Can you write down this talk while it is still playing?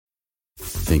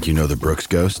Think you know the Brooks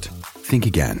Ghost? Think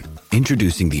again.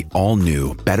 Introducing the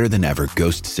all-new, better-than-ever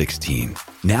Ghost 16.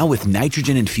 Now with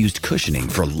nitrogen-infused cushioning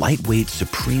for lightweight,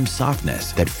 supreme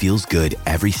softness that feels good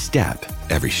every step,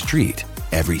 every street,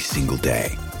 every single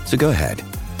day. So go ahead,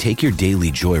 take your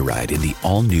daily joyride in the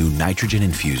all-new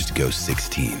nitrogen-infused Ghost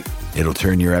 16. It'll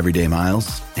turn your everyday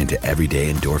miles into everyday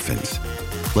endorphins.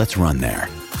 Let's run there.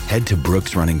 Head to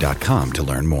brooksrunning.com to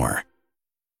learn more.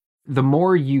 The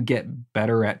more you get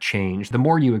better at change, the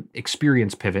more you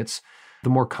experience pivots, the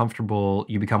more comfortable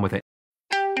you become with it.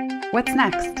 What's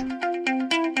next?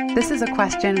 This is a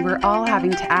question we're all having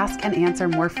to ask and answer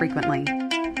more frequently.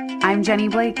 I'm Jenny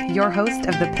Blake, your host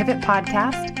of the Pivot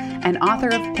Podcast and author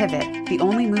of Pivot, The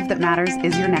Only Move That Matters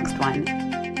Is Your Next One.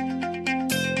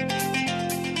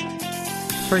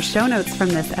 For show notes from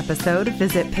this episode,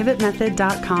 visit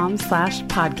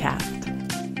pivotmethod.com/podcast.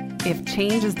 If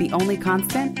change is the only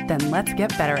constant, then let's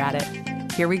get better at it.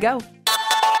 Here we go.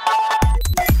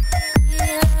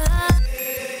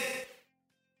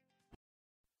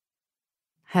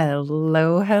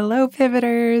 Hello,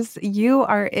 Pivoters. You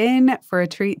are in for a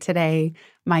treat today.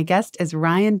 My guest is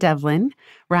Ryan Devlin.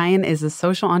 Ryan is a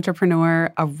social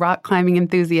entrepreneur, a rock climbing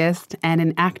enthusiast, and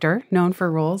an actor known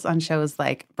for roles on shows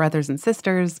like Brothers and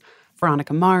Sisters,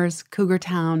 Veronica Mars, Cougar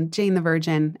Town, Jane the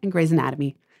Virgin, and Grey's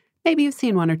Anatomy. Maybe you've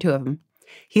seen one or two of them.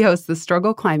 He hosts the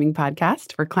Struggle Climbing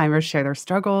podcast, where climbers share their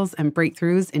struggles and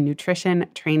breakthroughs in nutrition,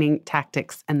 training,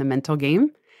 tactics, and the mental game.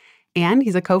 And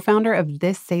he's a co-founder of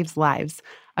This Saves Lives,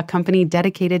 a company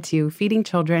dedicated to feeding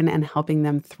children and helping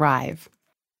them thrive.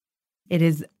 It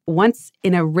is once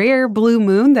in a rare blue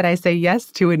moon that I say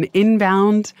yes to an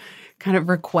inbound kind of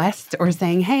request or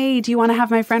saying, hey, do you want to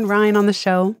have my friend Ryan on the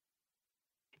show?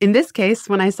 In this case,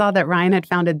 when I saw that Ryan had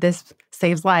founded This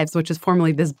Saves Lives, which is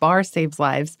formerly This Bar Saves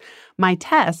Lives, my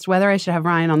test, whether I should have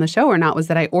Ryan on the show or not, was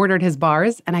that I ordered his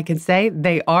bars, and I can say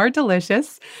they are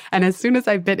delicious. And as soon as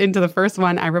I bit into the first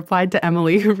one, I replied to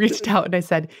Emily, who reached out, and I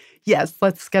said, yes,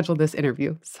 let's schedule this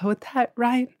interview. So with that,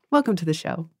 Ryan, welcome to the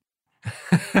show.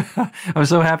 I'm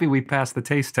so happy we passed the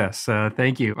taste test.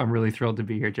 Thank you. I'm really thrilled to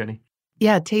be here, Jenny.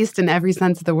 Yeah, taste in every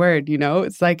sense of the word, you know?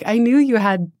 It's like, I knew you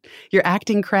had your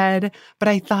acting cred, but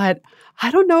I thought, I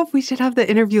don't know if we should have the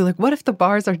interview. Like, what if the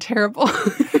bars are terrible?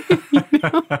 You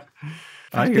know?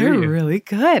 They're really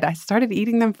good. I started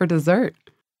eating them for dessert.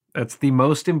 That's the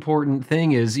most important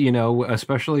thing is,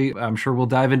 especially, I'm sure we'll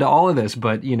dive into all of this,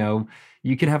 but, you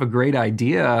can have a great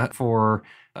idea for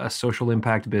a social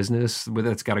impact business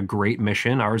that's got a great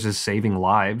mission. Ours is saving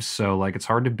lives. So it's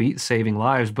hard to beat saving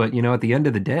lives. But, at the end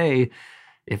of the day,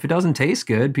 if it doesn't taste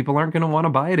good, people aren't going to want to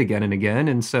buy it again and again.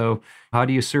 And so how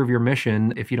do you serve your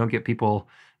mission if you don't get people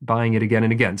buying it again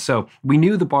and again? So we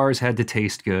knew the bars had to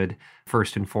taste good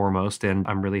first and foremost. And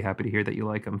I'm really happy to hear that you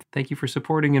like them. Thank you for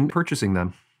supporting and purchasing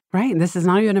them. Right. This is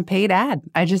not even a paid ad.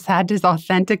 I just had to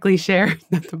authentically share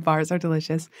that the bars are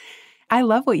delicious. I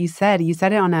love what you said. You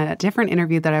said it on a different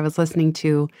interview that I was listening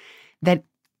to, that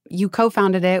you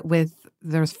co-founded it with,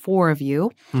 there's 4 of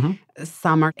you. Mm-hmm.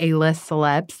 Some are A-list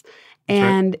celebs.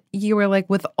 And you were like,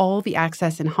 with all the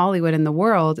access in Hollywood in the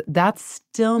world, that's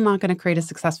still not going to create a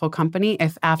successful company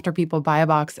if after people buy a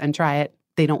box and try it,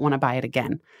 they don't want to buy it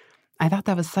again. I thought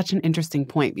that was such an interesting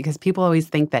point because people always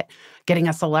think that getting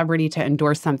a celebrity to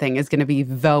endorse something is going to be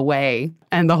the way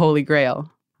and the holy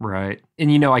grail. Right.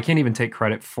 And, I can't even take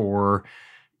credit for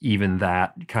even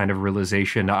that kind of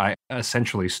realization. I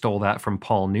essentially stole that from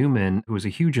Paul Newman, who was a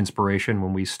huge inspiration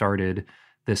when we started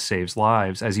This Saves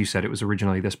Lives. As you said, it was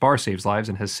originally This Bar Saves Lives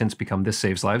and has since become This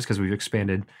Saves Lives because we've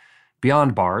expanded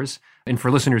beyond bars. And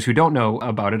for listeners who don't know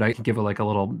about it, I can give a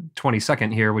little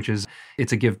 20-second here, which is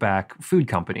it's a give back food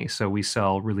company. So we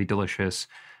sell really delicious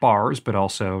bars, but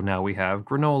also now we have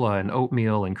granola and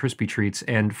oatmeal and crispy treats.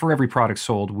 And for every product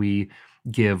sold, we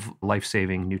give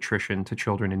life-saving nutrition to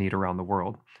children in need around the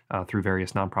world through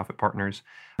various nonprofit partners.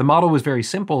 The model was very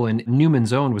simple, and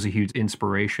Newman's Own was a huge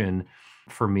inspiration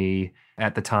for me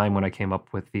at the time when I came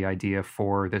up with the idea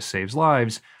for This Saves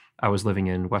Lives. I was living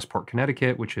in Westport,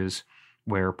 Connecticut, which is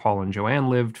where Paul and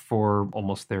Joanne lived for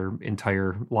almost their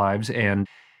entire lives. And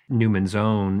Newman's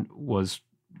Own was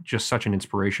just such an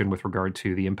inspiration with regard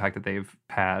to the impact that they've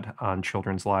had on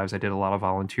children's lives. I did a lot of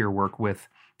volunteer work with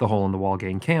the Hole in the Wall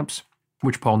Gang camps,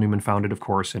 which Paul Newman founded, of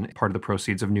course, and part of the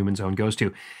proceeds of Newman's Own goes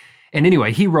to. And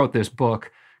anyway, he wrote this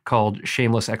book called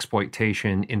Shameless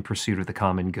Exploitation in Pursuit of the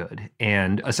Common Good,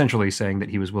 and essentially saying that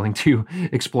he was willing to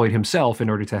exploit himself in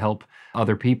order to help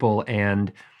other people.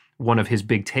 And one of his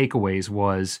big takeaways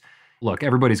was, look,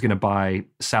 everybody's going to buy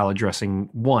salad dressing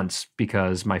once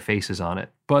because my face is on it,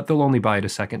 but they'll only buy it a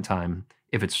second time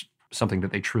if it's something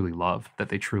that they truly love, that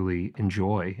they truly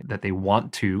enjoy, that they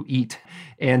want to eat.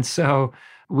 And so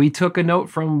we took a note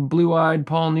from blue-eyed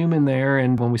Paul Newman there.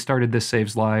 And when we started This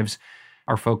Saves Lives,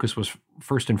 our focus was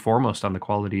first and foremost on the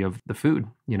quality of the food,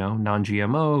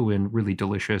 non-GMO and really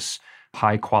delicious,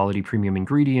 high quality premium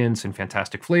ingredients and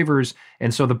fantastic flavors.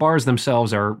 And so the bars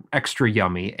themselves are extra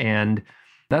yummy. And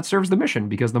that serves the mission,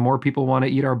 because the more people want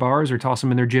to eat our bars or toss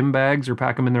them in their gym bags or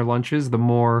pack them in their lunches, the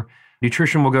more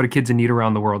nutrition will go to kids in need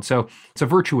around the world. So it's a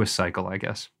virtuous cycle, I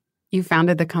guess. You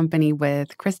founded the company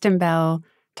with Kristen Bell,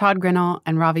 Todd Grinnell,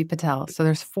 and Ravi Patel. So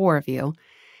there's 4 of you.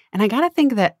 And I got to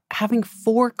think that having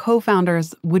 4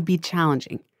 co-founders would be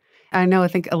challenging. I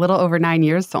think a little over 9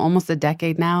 years, so almost a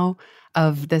decade now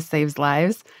of This Saves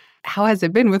Lives. How has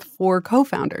it been with 4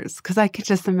 co-founders? Because I could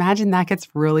just imagine that gets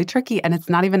really tricky, and it's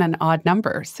not even an odd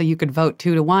number. So you could vote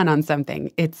 2-1 on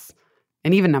something. It's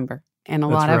an even number and a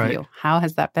lot of you. How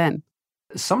has that been?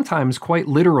 Sometimes quite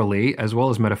literally, as well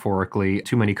as metaphorically,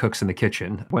 too many cooks in the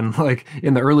kitchen. When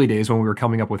in the early days when we were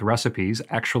coming up with recipes,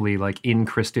 actually in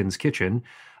Kristen's kitchen,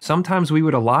 sometimes we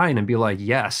would align and be like,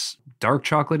 yes, dark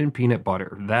chocolate and peanut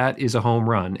butter, that is a home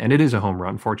run. And it is a home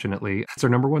run, fortunately. It's our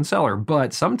number 1 seller.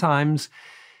 But sometimes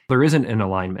there isn't an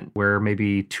alignment where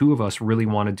maybe 2 of us really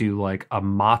want to do a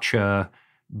matcha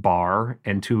bar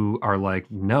and 2 are like,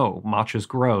 no, matcha's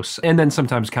gross. And then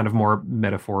sometimes kind of more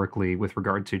metaphorically with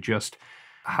regard to just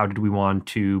how did we want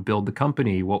to build the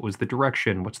company? What was the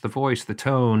direction? What's the voice, the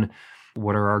tone?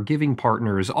 What are our giving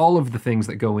partners? All of the things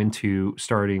that go into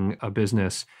starting a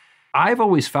business. I've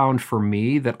always found for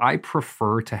me that I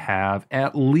prefer to have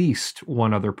at least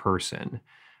one other person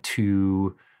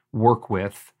to work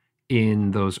with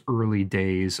in those early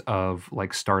days of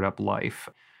startup life.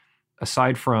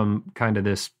 Aside from kind of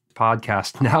this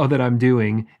podcast now that I'm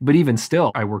doing, but even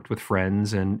still, I worked with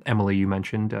friends, and Emily, you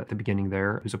mentioned at the beginning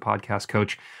there, who's a podcast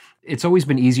coach. It's always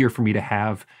been easier for me to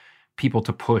have people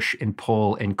to push and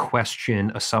pull and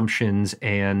question assumptions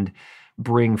and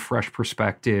bring fresh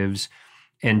perspectives.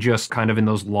 And just kind of in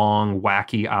those long,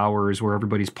 wacky hours where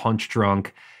everybody's punch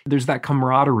drunk, there's that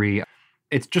camaraderie.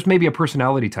 It's just maybe a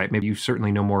personality type. Maybe you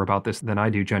certainly know more about this than I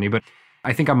do, Jenny, but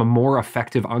I think I'm a more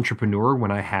effective entrepreneur when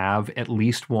I have at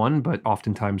least one, but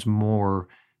oftentimes more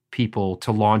people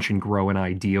to launch and grow an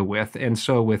idea with. And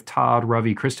so with Todd,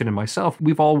 Ravi, Kristen, and myself,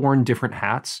 we've all worn different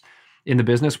hats in the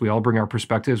business. We all bring our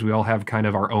perspectives. We all have kind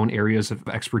of our own areas of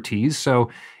expertise. So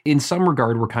in some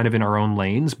regard, we're kind of in our own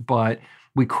lanes, but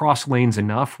we cross lanes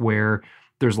enough where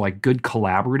there's good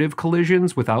collaborative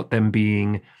collisions without them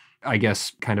being, I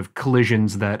guess, kind of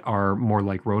collisions that are more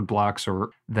like roadblocks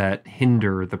or that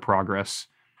hinder the progress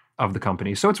of the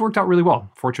company. So it's worked out really well,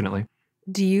 fortunately.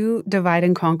 Do you divide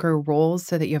and conquer roles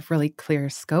so that you have really clear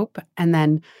scope? And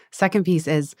then second piece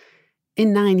is,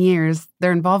 in 9 years,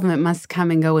 their involvement must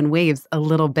come and go in waves a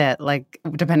little bit,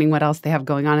 depending what else they have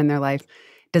going on in their life.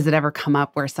 Does it ever come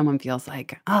up where someone feels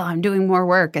like, oh, I'm doing more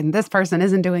work and this person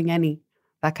isn't doing any?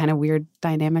 That kind of weird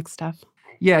dynamic stuff?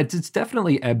 Yeah, it's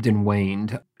definitely ebbed and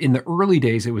waned. In the early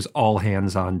days, it was all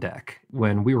hands on deck.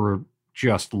 When we were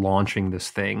just launching this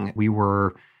thing, we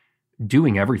were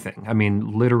doing everything. I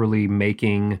mean, literally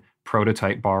making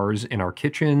prototype bars in our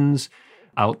kitchens,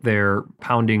 out there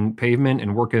pounding pavement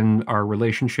and working our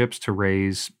relationships to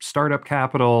raise startup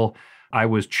capital. I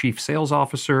was chief sales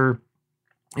officer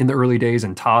in the early days,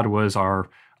 and Todd was our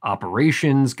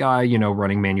operations guy,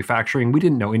 running manufacturing. We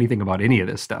didn't know anything about any of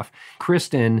this stuff.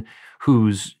 Kristen,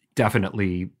 who's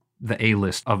definitely the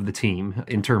A-list of the team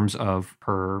in terms of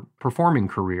her performing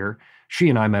career, she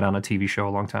and I met on a TV show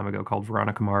a long time ago called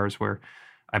Veronica Mars, where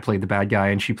I played the bad guy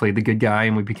and she played the good guy,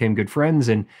 and we became good friends.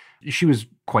 And she was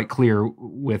quite clear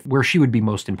with where she would be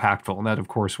most impactful. And that, of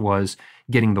course, was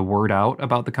getting the word out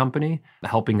about the company,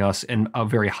 helping us in a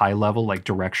very high level,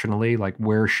 directionally,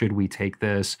 where should we take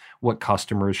this? What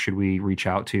customers should we reach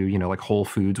out to? Whole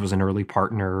Foods was an early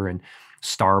partner, and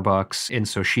Starbucks. And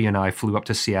so she and I flew up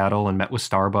to Seattle and met with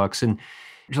Starbucks. And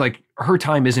her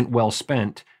time isn't well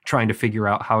spent trying to figure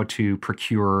out how to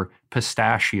procure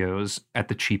pistachios at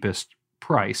the cheapest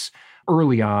price.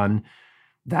 Early on,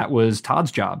 that was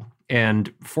Todd's job.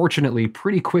 And fortunately,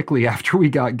 pretty quickly after we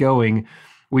got going,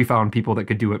 we found people that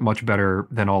could do it much better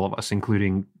than all of us,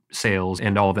 including sales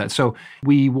and all of that. So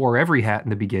we wore every hat in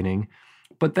the beginning.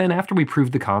 But then after we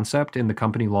proved the concept and the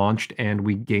company launched and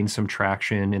we gained some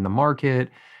traction in the market,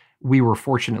 we were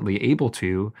fortunately able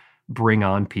to bring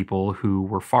on people who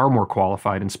were far more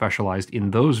qualified and specialized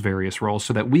in those various roles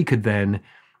so that we could then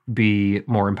be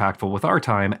more impactful with our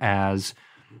time as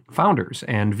founders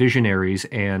and visionaries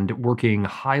and working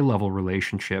high-level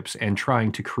relationships and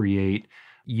trying to create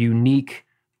unique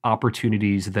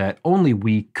opportunities that only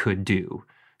we could do.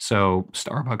 So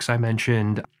Starbucks, I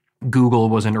mentioned, Google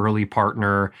was an early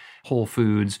partner, Whole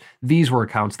Foods. These were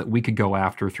accounts that we could go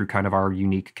after through kind of our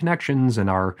unique connections and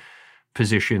our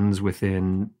positions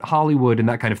within Hollywood and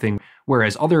that kind of thing.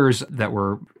 Whereas others that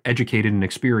were educated and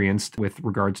experienced with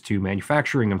regards to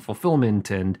manufacturing and fulfillment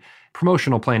and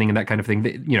promotional planning and that kind of thing,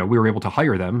 we were able to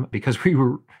hire them because we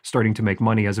were starting to make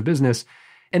money as a business.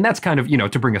 And that's kind of,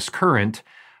 to bring us current.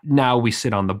 Now we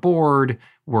sit on the board.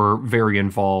 We're very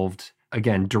involved,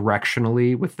 again,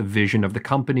 directionally with the vision of the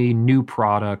company, new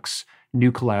products, new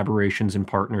collaborations and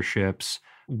partnerships,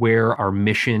 where our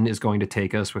mission is going to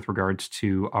take us with regards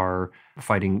to our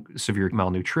fighting severe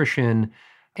malnutrition.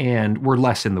 And we're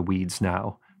less in the weeds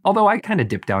now. Although I kind of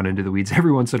dip down into the weeds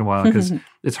every once in a while because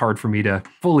it's hard for me to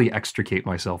fully extricate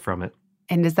myself from it.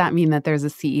 And does that mean that there's a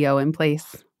CEO in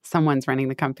place? Someone's running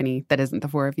the company that isn't the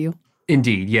four of you?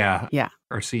 Indeed, yeah. Yeah.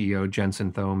 Our CEO,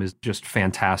 Jensen Thome, is just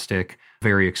fantastic,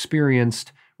 very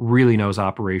experienced, really knows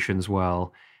operations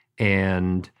well.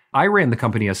 And I ran the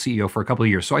company as CEO for a couple of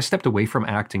years. So I stepped away from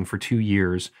acting for 2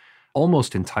 years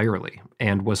almost entirely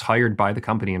and was hired by the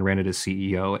company and ran it as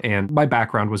CEO. And my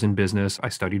background was in business. I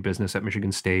studied business at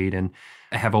Michigan State and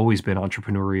have always been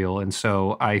entrepreneurial. And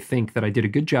so I think that I did a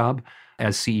good job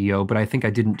as CEO, but I think I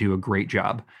didn't do a great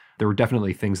job. There were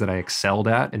definitely things that I excelled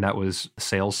at, and that was the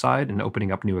sales side and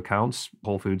opening up new accounts,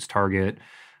 Whole Foods, Target,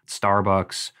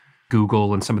 Starbucks,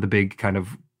 Google, and some of the big kind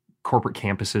of corporate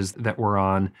campuses that we're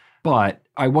on. But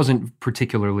I wasn't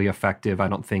particularly effective, I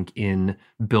don't think, in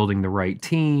building the right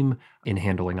team, in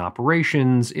handling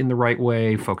operations in the right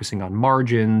way, focusing on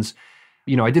margins.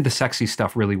 I did the sexy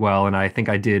stuff really well, and I think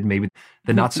I did maybe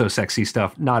the not so sexy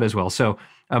stuff not as well. So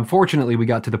unfortunately, we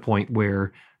got to the point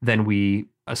where then we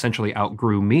essentially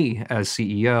outgrew me as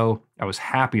CEO. I was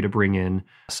happy to bring in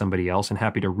somebody else and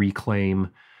happy to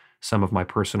reclaim some of my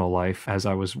personal life as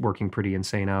I was working pretty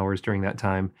insane hours during that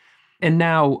time. And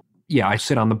now, I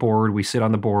sit on the board. We sit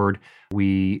on the board.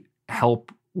 We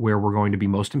help where we're going to be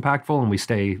most impactful, and we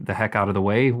stay the heck out of the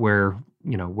way where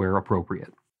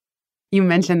appropriate. You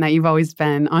mentioned that you've always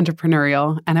been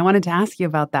entrepreneurial, and I wanted to ask you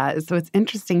about that. So it's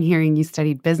interesting hearing you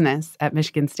studied business at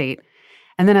Michigan State,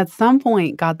 and then at some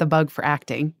point got the bug for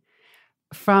acting.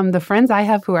 From the friends I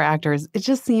have who are actors, it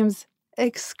just seems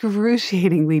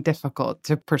excruciatingly difficult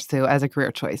to pursue as a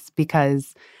career choice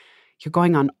because you're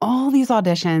going on all these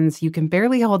auditions. You can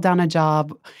barely hold down a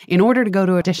job in order to go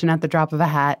to audition at the drop of a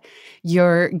hat.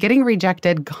 You're getting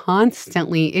rejected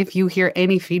constantly if you hear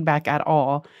any feedback at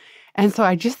all. And so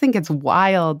I just think it's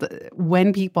wild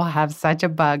when people have such a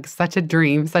bug, such a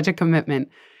dream, such a commitment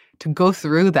to go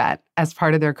through that as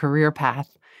part of their career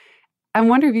path. I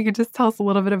wonder if you could just tell us a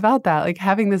little bit about that, like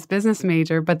having this business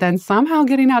major, but then somehow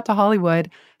getting out to Hollywood,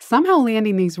 somehow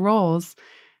landing these roles.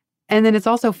 And then it's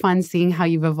also fun seeing how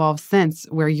you've evolved since,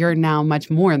 where you're now much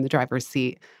more in the driver's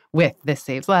seat with This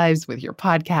Saves Lives, with your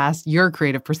podcast, your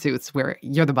creative pursuits, where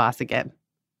you're the boss again.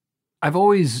 I've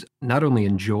always not only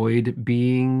enjoyed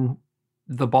being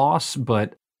the boss,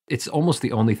 but it's almost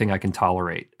the only thing I can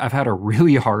tolerate. I've had a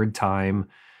really hard time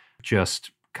just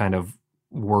kind of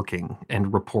working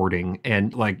and reporting.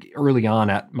 And like early on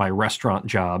at my restaurant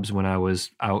jobs, when I was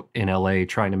out in LA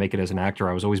trying to make it as an actor,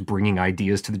 I was always bringing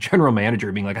ideas to the general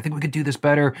manager, being like, I think we could do this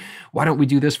better. Why don't we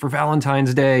do this for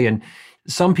Valentine's Day? And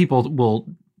some people will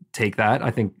take that.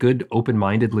 I think good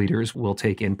open-minded leaders will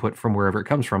take input from wherever it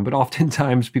comes from. But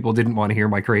oftentimes people didn't want to hear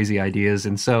my crazy ideas.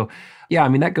 And so,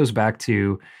 that goes back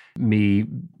to me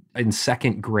in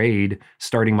second grade,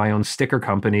 starting my own sticker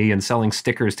company and selling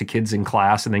stickers to kids in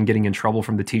class and then getting in trouble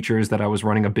from the teachers that I was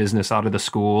running a business out of the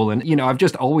school. And, I've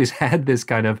just always had this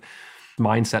kind of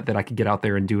mindset that I could get out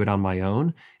there and do it on my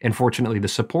own. And fortunately, the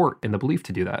support and the belief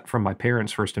to do that from my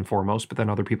parents first and foremost, but then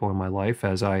other people in my life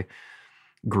as I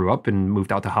grew up and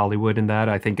moved out to Hollywood and that,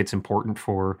 I think it's important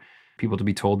for people to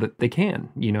be told that they can.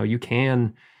 You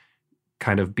can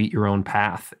kind of beat your own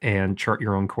path and chart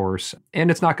your own course.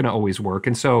 And it's not going to always work.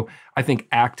 And so I think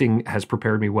acting has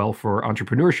prepared me well for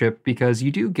entrepreneurship because you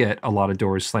do get a lot of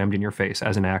doors slammed in your face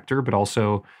as an actor, but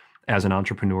also as an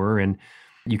entrepreneur. And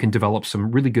you can develop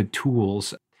some really good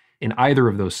tools in either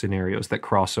of those scenarios that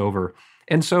cross over.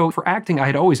 And so for acting, I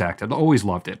had always acted, always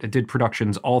loved it. I did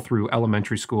productions all through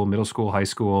elementary school, middle school, high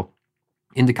school.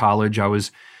 Into college,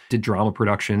 did drama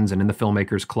productions and in the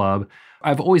Filmmakers Club.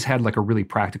 I've always had like a really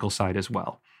practical side as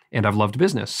well. And I've loved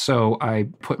business. So I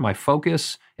put my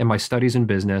focus and my studies in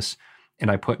business, and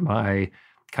I put my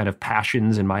kind of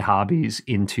passions and my hobbies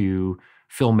into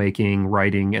filmmaking,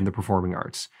 writing, and the performing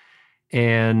arts.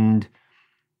 And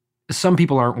some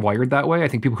people aren't wired that way. I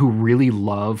think people who really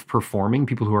love performing,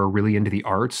 people who are really into the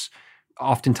arts,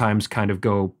 oftentimes kind of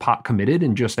go pot committed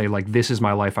and just say like, this is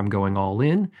my life, I'm going all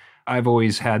in. I've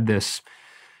always had this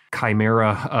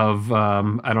chimera of,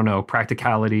 I don't know,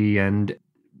 practicality and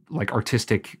like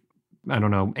artistic, I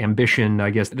don't know, ambition, I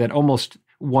guess, that almost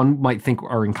one might think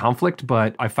are in conflict,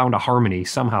 but I found a harmony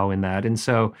somehow in that. And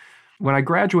so when I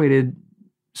graduated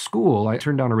school, I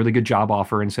turned down a really good job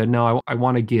offer and said, no, I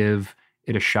want to give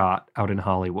it a shot out in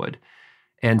Hollywood.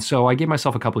 And so I gave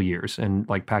myself a couple years and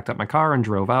like packed up my car and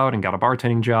drove out and got a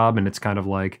bartending job. And it's kind of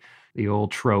like the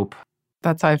old trope.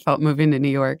 That's how I felt moving to New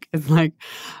York. It's like,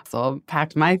 so I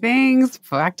packed my things,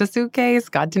 packed a suitcase,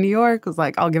 got to New York, was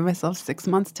like, I'll give myself 6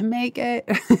 months to make it.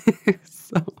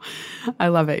 So I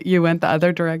love it. You went the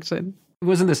other direction.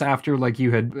 Wasn't this after like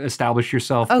you had established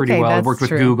yourself pretty well? I worked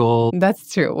with Google.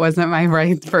 That's true. It wasn't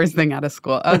my first thing out of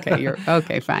school. Okay, you're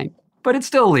okay, fine. But it's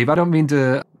still a leap. I don't mean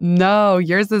to. No,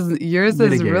 yours is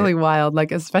really wild.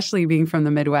 Like, especially being from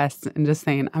the Midwest and just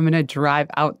saying, I'm going to drive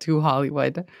out to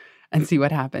Hollywood and see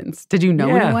what happens. Did you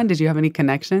know anyone? Did you have any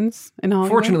connections in Hollywood?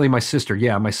 Fortunately, my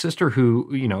sister who,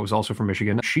 was also from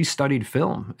Michigan, she studied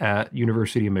film at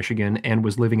University of Michigan and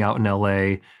was living out in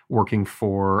LA working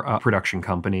for a production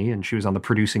company. And she was on the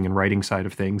producing and writing side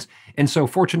of things. And so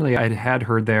fortunately, I had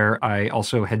her there. I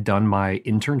also had done my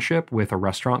internship with a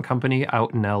restaurant company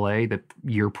out in LA the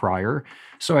year prior.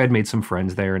 So I had made some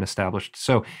friends there and established.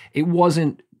 So it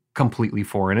wasn't completely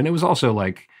foreign. And it was also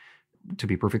like, to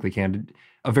be perfectly candid,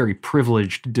 a very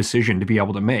privileged decision to be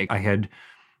able to make. I had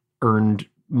earned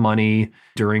money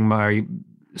during my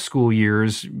school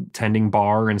years tending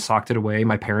bar and socked it away.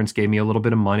 My parents gave me a little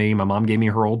bit of money. My mom gave me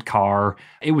her old car.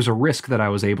 It was a risk that I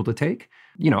was able to take.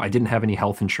 I didn't have any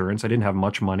health insurance. I didn't have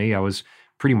much money. I was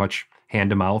pretty much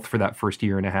hand to mouth for that first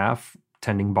year and a half,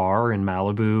 tending bar in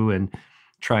Malibu and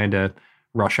trying to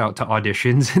rush out to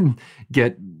auditions and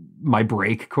get my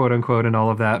break, quote unquote, and all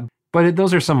of that. But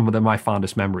those are some of my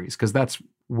fondest memories, because that's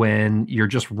when you're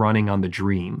just running on the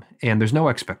dream and there's no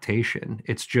expectation.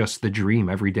 It's just the dream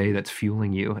every day that's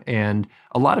fueling you. And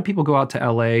a lot of people go out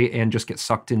to LA and just get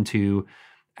sucked into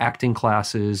acting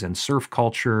classes and surf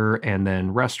culture and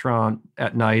then restaurant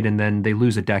at night. And then they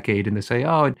lose a decade and they say,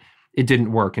 oh, it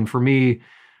didn't work. And for me,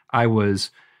 I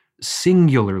was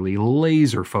singularly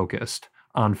laser focused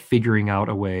on figuring out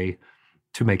a way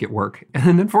to make it work.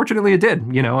 And then fortunately it did.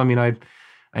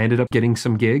 I ended up getting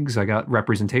some gigs. I got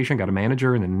representation, got a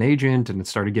manager and an agent, and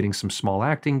started getting some small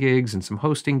acting gigs and some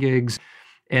hosting gigs.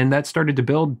 And that started to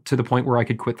build to the point where I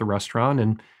could quit the restaurant.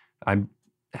 And I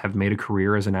have made a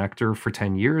career as an actor for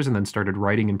 10 years and then started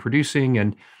writing and producing.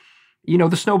 And,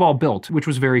 the snowball built, which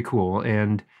was very cool.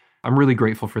 And I'm really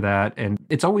grateful for that. And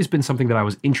it's always been something that I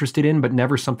was interested in, but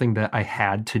never something that I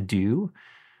had to do.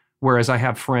 Whereas I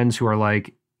have friends who are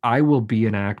like, I will be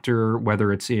an actor,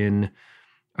 whether it's in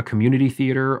a community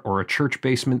theater or a church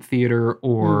basement theater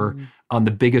or on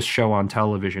the biggest show on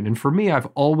television. And for me, I've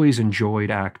always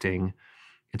enjoyed acting.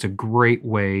 It's a great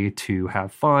way to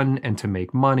have fun and to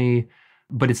make money,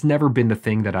 but it's never been the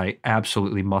thing that I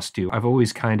absolutely must do. I've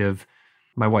always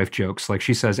my wife jokes, like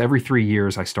she says, every 3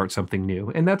 years I start something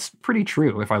new. And that's pretty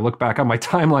true. If I look back on my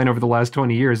timeline over the last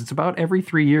 20 years, it's about every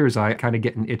 3 years I kind of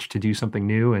get an itch to do something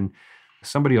new. And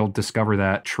somebody will discover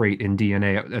that trait in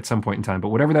DNA at some point in time. But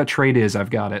whatever that trait is, I've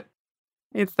got it.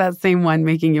 It's that same one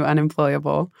making you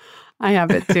unemployable. I have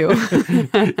it too.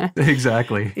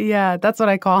 Exactly. Yeah, that's what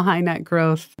I call high net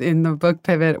growth in the book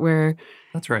Pivot, where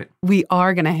that's right. We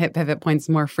are going to hit pivot points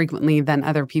more frequently than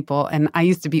other people. And I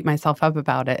used to beat myself up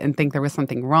about it and think there was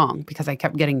something wrong because I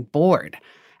kept getting bored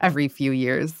every few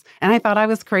years. And I thought I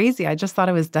was crazy. I just thought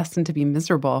I was destined to be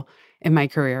miserable in my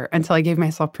career until I gave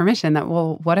myself permission that,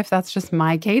 well, what if that's just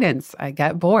my cadence? I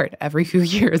get bored every few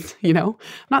years, I'm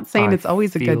not saying it's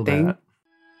always a good thing. That.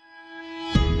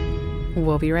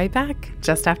 We'll be right back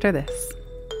just after this.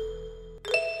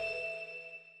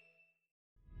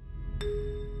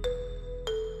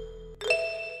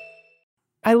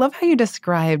 I love how you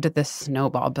described the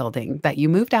snowball building, that you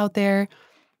moved out there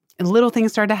and little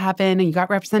things started to happen and you got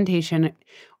representation.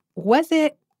 Was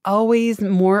it always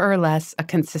more or less a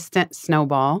consistent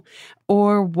snowball,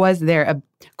 or was there a,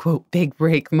 quote, big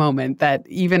break moment that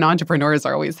even entrepreneurs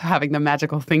are always having the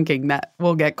magical thinking that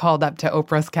we'll get called up to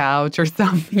Oprah's couch or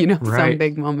some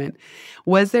big moment?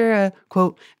 Was there a,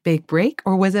 quote, big break,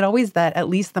 or was it always that at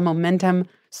least the momentum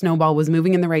snowball was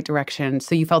moving in the right direction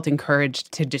so you felt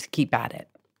encouraged to just keep at it?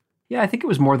 Yeah, I think it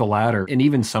was more the latter. And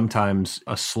even sometimes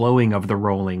a slowing of the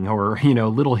rolling or,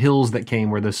 little hills that came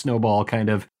where the snowball kind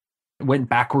of went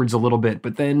backwards a little bit,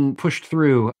 but then pushed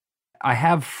through. I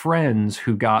have friends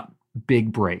who got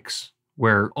big breaks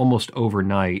where almost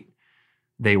overnight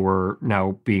they were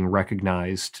now being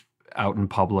recognized out in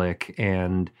public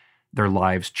and their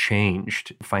lives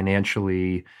changed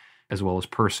financially as well as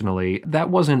personally. That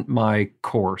wasn't my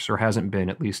course, or hasn't been,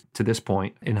 at least to this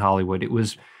point in Hollywood. It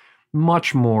was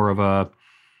much more of a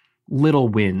little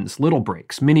wins, little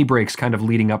breaks, mini breaks kind of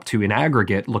leading up to, in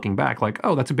aggregate, looking back, like,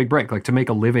 oh, that's a big break. Like, to make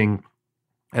a living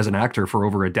as an actor for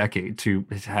over a decade, to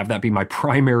have that be my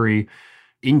primary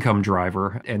income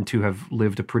driver and to have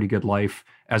lived a pretty good life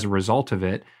as a result of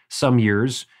it. Some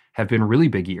years have been really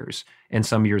big years, and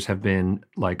some years have been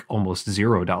like almost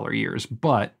 $0 years.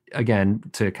 But again,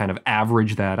 to kind of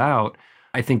average that out,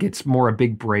 I think it's more a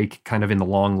big break kind of in the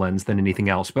long lens than anything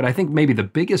else. But I think maybe the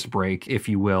biggest break, if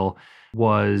you will,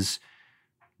 was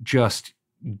just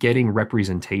getting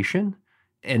representation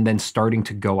and then starting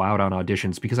to go out on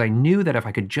auditions, because I knew that if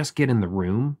I could just get in the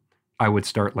room, I would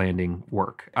start landing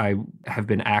work. I have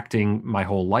been acting my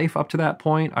whole life up to that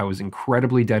point. I was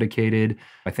incredibly dedicated.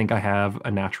 I think I have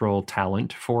a natural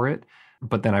talent for it,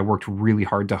 but then I worked really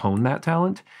hard to hone that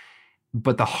talent.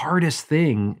 But the hardest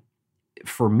thing,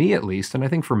 for me at least, and I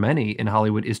think for many in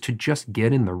Hollywood, is to just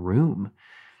get in the room.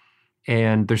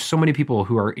 And there's so many people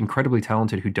who are incredibly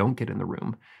talented who don't get in the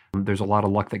room. There's a lot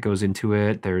of luck that goes into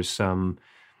it. There's some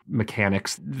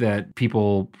mechanics that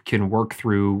people can work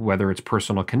through, whether it's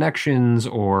personal connections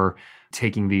or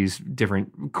taking these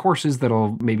different courses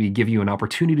that'll maybe give you an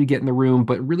opportunity to get in the room.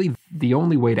 But really, the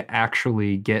only way to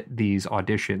actually get these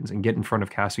auditions and get in front of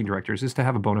casting directors is to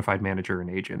have a bona fide manager and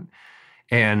agent.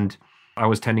 And I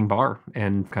was tending bar,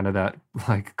 and kind of that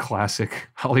like classic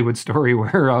Hollywood story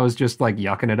where I was just like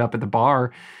yucking it up at the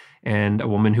bar, and a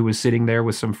woman who was sitting there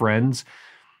with some friends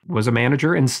was a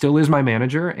manager and still is my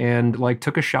manager, and like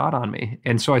took a shot on me.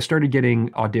 And so I started getting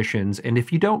auditions. And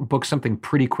if you don't book something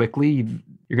pretty quickly,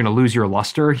 you're going to lose your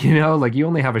luster, like you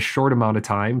only have a short amount of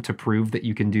time to prove that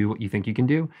you can do what you think you can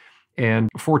do. And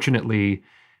fortunately,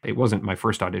 it wasn't my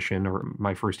first audition or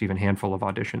my first even handful of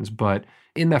auditions, but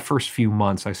in that first few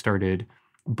months, I started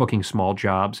booking small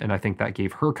jobs. And I think that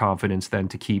gave her confidence then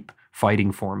to keep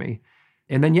fighting for me.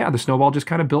 And then, the snowball just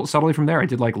kind of built subtly from there. I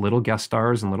did like little guest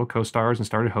stars and little co-stars and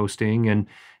started hosting, and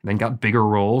then got bigger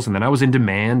roles. And then I was in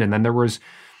demand. And then there was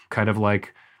kind of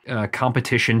like a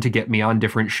competition to get me on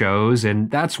different shows.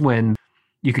 And that's when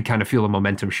you could kind of feel a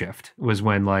momentum shift, was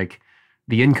when like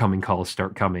the incoming calls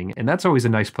start coming. And that's always a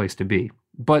nice place to be.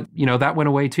 But, that went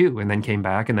away too, and then came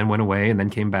back, and then went away, and then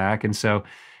came back. And so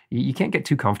you can't get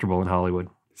too comfortable in Hollywood.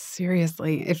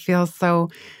 Seriously, it feels so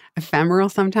ephemeral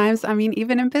sometimes. I mean,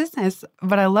 even in business.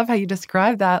 But I love how you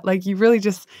describe that. Like, you really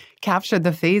just captured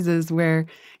the phases where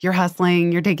you're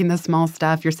hustling, you're taking the small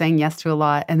stuff, you're saying yes to a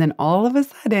lot, and then all of a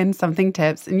sudden something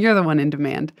tips and you're the one in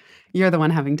demand. You're the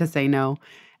one having to say no.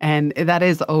 And that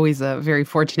is always a very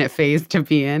fortunate phase to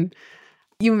be in.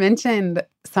 You mentioned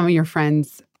some of your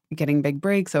friends getting big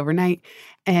breaks overnight.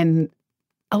 And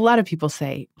a lot of people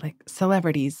say, like,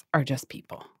 celebrities are just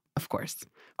people, of course.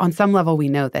 On some level, we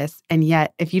know this. And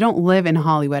yet, if you don't live in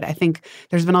Hollywood, I think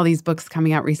there's been all these books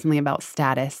coming out recently about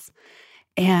status.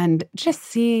 And just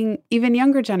seeing even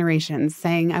younger generations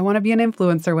saying, I want to be an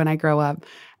influencer when I grow up.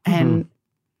 And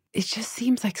it just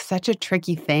seems like such a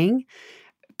tricky thing,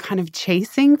 kind of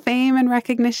chasing fame and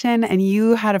recognition. And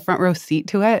you had a front row seat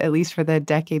to it, at least for the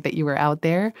decade that you were out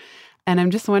there. And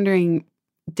I'm just wondering,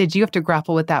 did you have to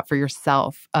grapple with that for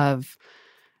yourself, of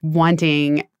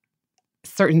wanting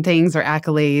certain things or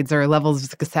accolades or levels of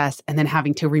success, and then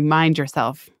having to remind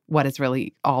yourself what it's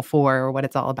really all for or what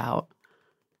it's all about?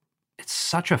 It's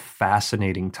such a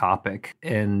fascinating topic.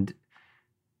 And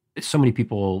so many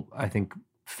people, I think,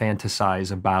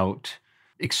 fantasize about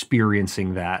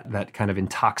experiencing that kind of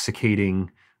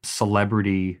intoxicating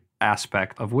celebrity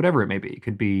aspect of whatever it may be. It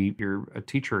could be you're a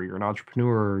teacher, you're an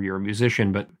entrepreneur, you're a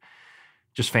musician, but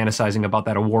just fantasizing about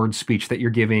that award speech that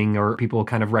you're giving, or people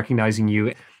kind of recognizing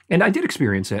you. And I did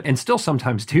experience it, and still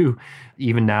sometimes do,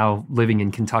 even now living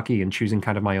in Kentucky and choosing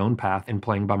kind of my own path and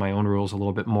playing by my own rules a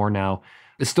little bit more now.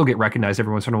 I still get recognized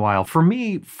every once in a while. For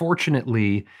me,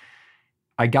 fortunately,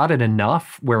 I got it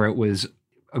enough where it was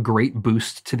a great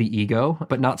boost to the ego,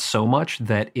 but not so much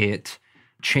that it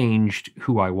changed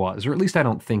who I was, or at least I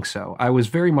don't think so. I was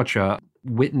very much a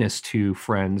witness to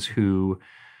friends who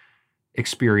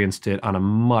experienced it on a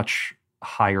much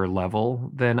higher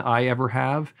level than I ever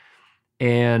have.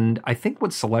 And I think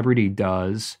what celebrity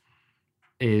does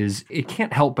is it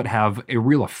can't help but have a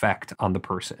real effect on the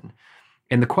person.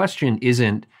 And the question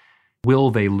isn't,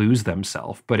 will they lose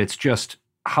themselves? But it's just,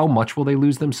 how much will they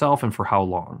lose themselves and for how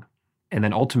long? And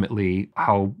then ultimately,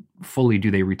 how fully do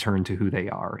they return to who they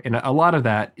are? And a lot of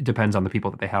that depends on the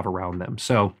people that they have around them.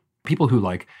 So people who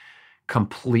like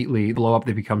completely blow up,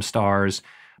 they become stars,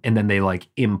 and then they like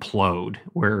implode,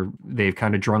 where they've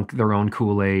kind of drunk their own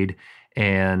Kool-Aid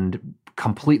and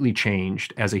completely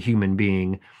changed as a human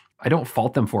being. I don't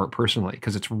fault them for it personally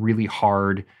because it's really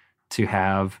hard to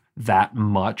have that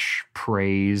much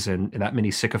praise and that many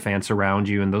sycophants around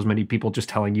you and those many people just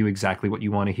telling you exactly what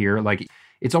you want to hear. Like,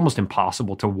 it's almost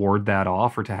impossible to ward that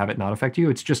off or to have it not affect you.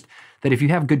 It's just that if you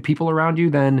have good people around you,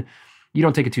 then you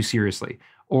don't take it too seriously,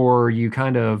 or you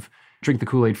kind of drink the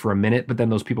Kool-Aid for a minute, but then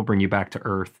those people bring you back to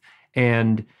earth.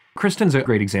 And Kristen's a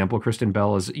great example. Kristen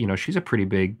Bell is, she's a pretty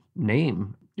big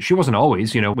name. She wasn't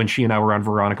always, when she and I were on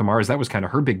Veronica Mars, that was kind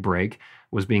of her big break,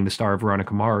 was being the star of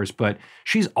Veronica Mars. But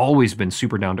she's always been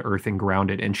super down to earth and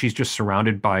grounded. And she's just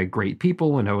surrounded by great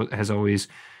people and has always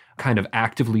kind of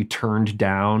actively turned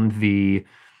down the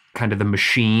kind of the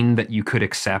machine that you could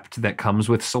accept that comes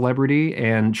with celebrity.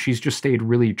 And she's just stayed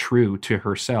really true to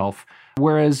herself.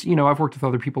 Whereas, I've worked with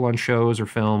other people on shows or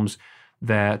films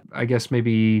that I guess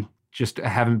maybe just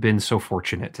haven't been so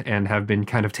fortunate and have been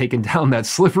kind of taken down that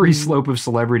slippery slope of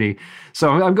celebrity.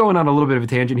 So I'm going on a little bit of a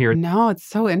tangent here. No, it's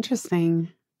so interesting.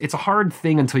 It's a hard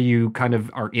thing until you kind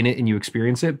of are in it and you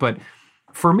experience it. But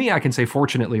for me, I can say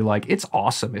fortunately, like, it's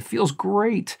awesome. It feels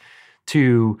great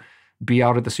to be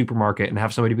out at the supermarket and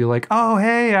have somebody be like, oh,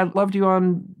 hey, I loved you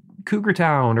on Cougar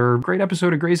Town, or great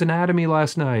episode of Grey's Anatomy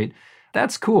last night.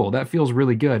 That's cool. That feels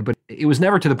really good. But it was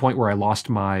never to the point where I lost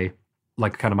my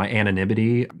kind of my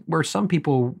anonymity, where some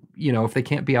people, if they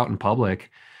can't be out in public,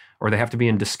 or they have to be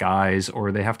in disguise,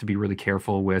 or they have to be really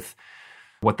careful with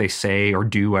what they say or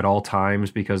do at all times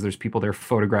because there's people there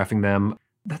photographing them.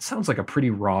 That sounds like a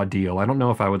pretty raw deal. I don't know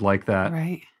if I would like that.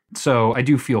 Right. So I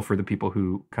do feel for the people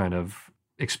who kind of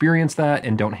experience that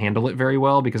and don't handle it very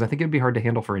well, because I think it'd be hard to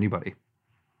handle for anybody.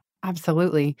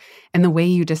 Absolutely. And the way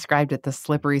you described it, the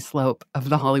slippery slope of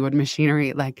the Hollywood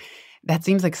machinery, like, that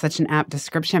seems like such an apt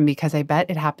description, because I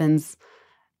bet it happens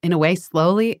in a way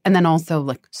slowly and then also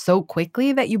like so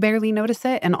quickly that you barely notice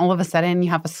it. And all of a sudden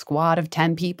you have a squad of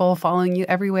 10 people following you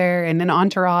everywhere and an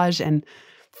entourage and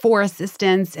 4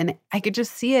 assistants. And I could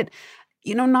just see it,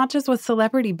 not just with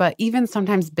celebrity, but even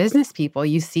sometimes business people.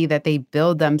 You see that they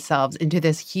build themselves into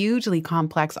this hugely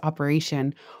complex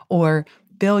operation, or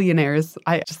billionaires.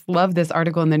 I just love this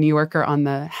article in the New Yorker on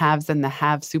the haves and the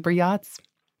have super yachts.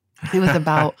 It was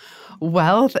about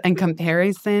wealth and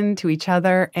comparison to each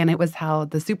other. And it was how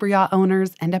the super yacht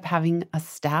owners end up having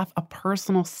a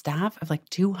personal staff of like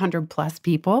 200 plus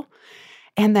people.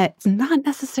 And that's not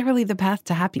necessarily the path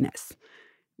to happiness.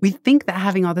 We think that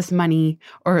having all this money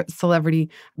or celebrity,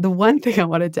 the one thing I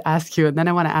wanted to ask you, and then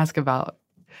I want to ask about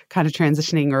kind of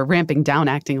transitioning or ramping down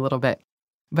acting a little bit.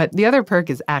 But the other perk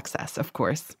is access, of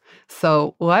course.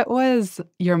 So what was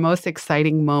your most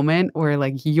exciting moment, or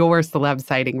like your celeb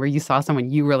sighting where you saw someone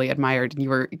you really admired and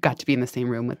you got to be in the same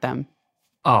room with them?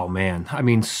 Oh, man. I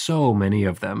mean, so many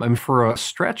of them. I mean, for a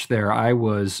stretch there, I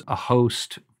was a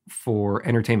host for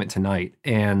Entertainment Tonight.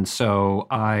 And so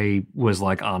I was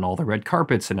like on all the red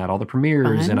carpets and at all the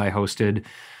premieres, and I hosted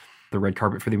the red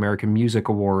carpet for the American Music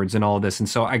Awards and all of this. And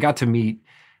so I got to meet,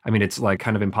 it's like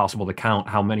kind of impossible to count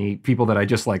how many people that I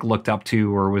just like looked up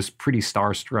to or was pretty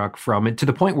starstruck from it, to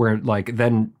the point where like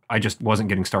then I just wasn't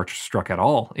getting starstruck at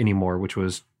all anymore, which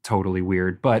was totally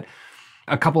weird. But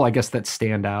a couple, I guess, that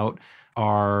stand out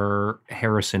are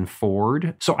Harrison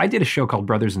Ford. So I did a show called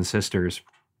Brothers and Sisters,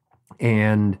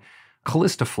 and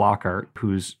Callista Flockhart,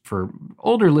 who's, for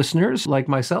older listeners like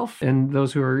myself and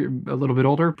those who are a little bit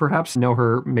older, perhaps know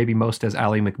her maybe most as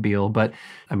Ally McBeal. But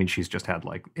she's just had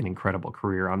like an incredible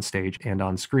career on stage and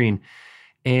on screen.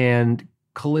 And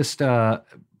Callista,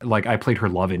 like, I played her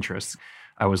love interest.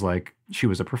 I was like, she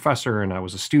was a professor and I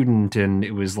was a student, and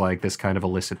it was like this kind of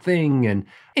illicit thing. And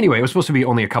anyway, it was supposed to be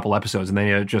only a couple episodes, and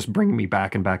they just bring me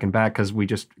back and back and back because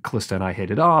Callista and I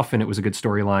hit it off, and it was a good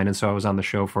storyline. And so I was on the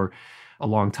show for a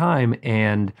long time.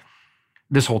 And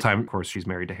this whole time, of course, she's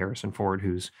married to Harrison Ford,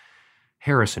 who's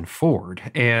Harrison Ford.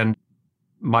 And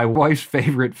my wife's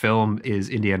favorite film is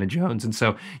Indiana Jones. And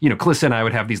so, Callista and I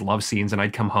would have these love scenes, and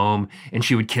I'd come home and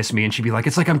she would kiss me and she'd be like,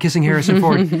 it's like I'm kissing Harrison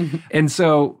Ford. And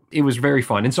so it was very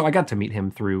fun. And so I got to meet him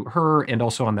through her, and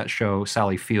also on that show,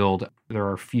 Sally Field. There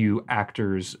are few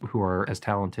actors who are as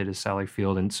talented as Sally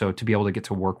Field. And so to be able to get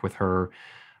to work with her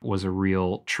was a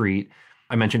real treat.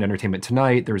 I mentioned Entertainment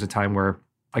Tonight. There was a time where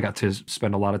I got to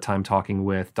spend a lot of time talking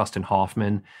with Dustin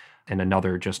Hoffman, and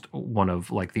another just one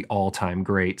of like the all-time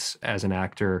greats as an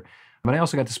actor. And I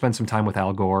also got to spend some time with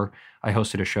Al Gore. I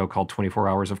hosted a show called 24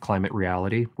 Hours of Climate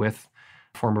Reality with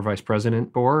former Vice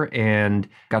President Gore, and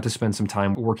got to spend some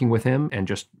time working with him and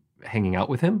just hanging out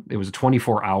with him. It was a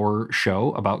 24-hour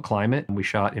show about climate, and we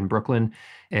shot in Brooklyn,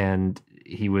 and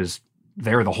he was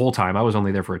there the whole time. I was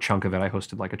only there for a chunk of it. I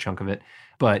hosted like a chunk of it.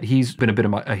 But he's been a bit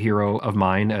of a hero of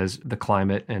mine, as the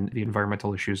climate and the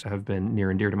environmental issues have been near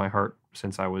and dear to my heart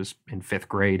since I was in 5th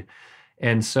grade.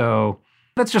 And so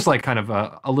that's just like kind of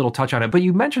a little touch on it. But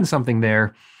you mentioned something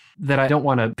there that I don't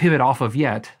want to pivot off of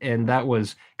yet. And that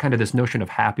was kind of this notion of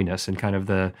happiness and kind of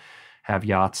the have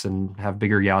yachts and have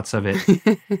bigger yachts of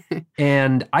it.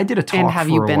 And I did a talk for a while. And have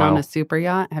you been on a super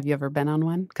yacht? Have you ever been on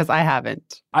one? Because I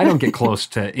haven't. I don't get close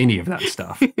to any of that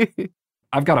stuff.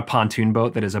 I've got a pontoon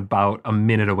boat that is about a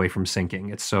minute away from sinking.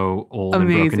 It's so old and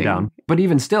broken down. But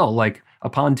even still, like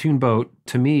a pontoon boat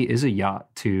to me is a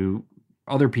yacht to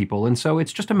other people. And so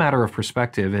it's just a matter of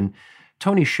perspective. And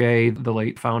Tony Hsieh, the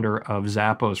late founder of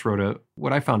Zappos, wrote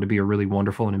what I found to be a really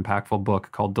wonderful and impactful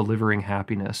book called Delivering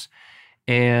Happiness.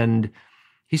 And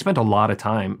he spent a lot of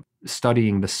time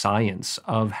studying the science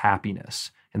of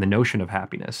happiness and the notion of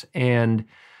happiness. And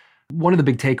one of the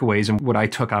big takeaways and what I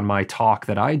took on my talk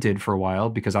that I did for a while,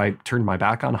 because I turned my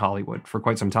back on Hollywood for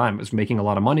quite some time, was making a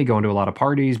lot of money, going to a lot of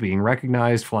parties, being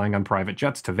recognized, flying on private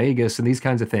jets to Vegas and these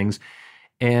kinds of things.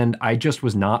 And I just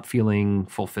was not feeling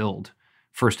fulfilled,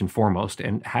 first and foremost.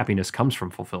 And happiness comes from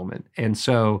fulfillment. And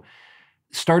so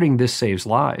starting This Saves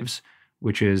Lives,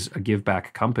 which is a give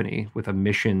back company with a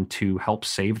mission to help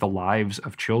save the lives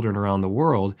of children around the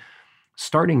world,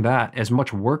 starting that, as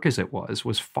much work as it was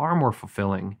far more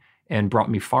fulfilling and brought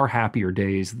me far happier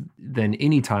days than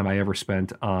any time I ever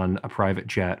spent on a private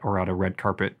jet or at a red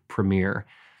carpet premiere.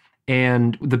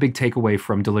 And the big takeaway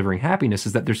from Delivering Happiness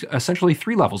is that there's essentially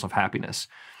 3 levels of happiness.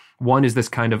 One is this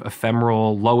kind of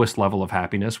ephemeral, lowest level of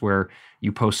happiness where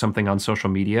you post something on social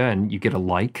media and you get a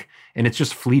like, and it's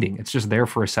just fleeting. It's just there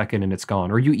for a second and it's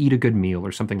gone. Or you eat a good meal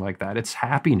or something like that. It's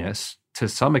happiness to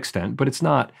some extent, but it's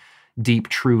not deep,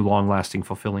 true, long-lasting,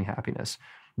 fulfilling happiness.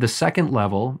 The second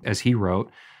level, as he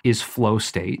wrote, is flow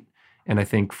state. And I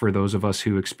think for those of us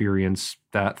who experience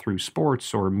that through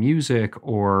sports or music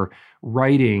or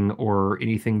writing or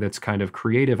anything that's kind of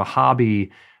creative, a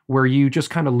hobby, where you just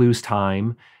kind of lose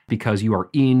time because you are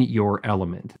in your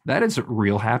element. That is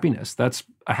real happiness. That's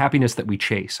a happiness that we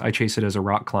chase. I chase it as a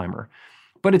rock climber.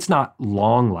 But it's not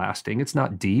long lasting. It's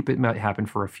not deep. It might happen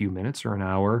for a few minutes or an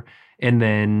hour. And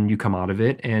then you come out of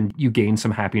it and you gain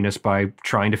some happiness by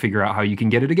trying to figure out how you can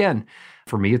get it again.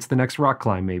 For me, it's the next rock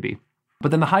climb, maybe.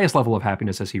 But then the highest level of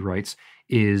happiness, as he writes,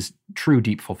 is true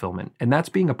deep fulfillment. And that's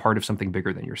being a part of something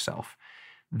bigger than yourself.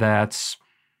 That's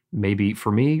maybe,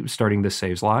 for me, starting This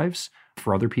Saves Lives.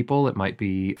 For other people, it might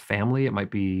be family. It might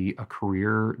be a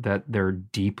career that they're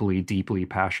deeply, deeply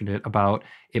passionate about.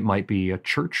 It might be a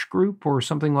church group or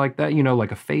something like that,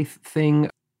 like a faith thing.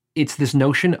 It's this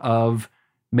notion of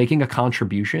making a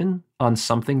contribution on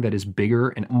something that is bigger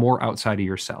and more outside of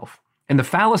yourself. And the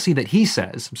fallacy that he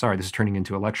says, I'm sorry, this is turning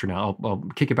into a lecture now. I'll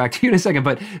kick it back to you in a second,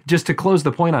 but just to close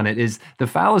the point on it, is the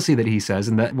fallacy that he says,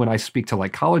 and that when I speak to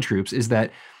like college groups, is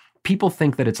that people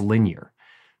think that it's linear,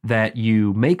 that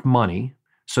you make money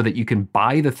so that you can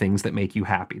buy the things that make you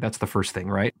happy. That's the first thing,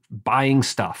 right? Buying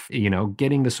stuff,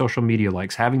 getting the social media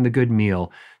likes, having the good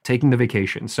meal, taking the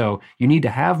vacation. So you need to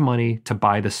have money to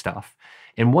buy the stuff.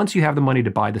 And once you have the money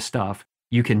to buy the stuff,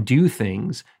 you can do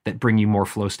things that bring you more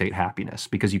flow state happiness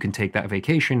because you can take that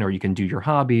vacation or you can do your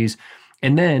hobbies.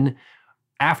 And then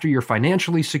after you're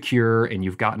financially secure and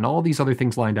you've gotten all these other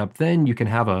things lined up, then you can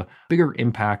have a bigger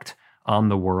impact on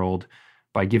the world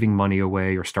by giving money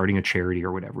away or starting a charity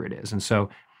or whatever it is. And so,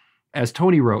 as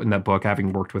Tony wrote in that book,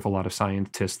 having worked with a lot of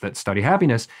scientists that study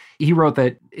happiness, he wrote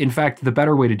that, in fact, the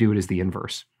better way to do it is the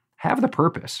inverse. Have the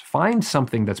purpose. Find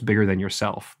something that's bigger than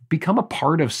yourself. Become a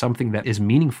part of something that is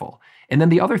meaningful. And then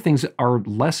the other things are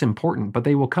less important, but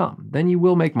they will come. Then you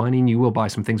will make money and you will buy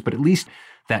some things, but at least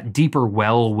that deeper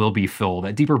well will be full.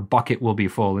 That deeper bucket will be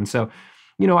full. And so,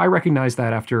 I recognize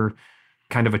that after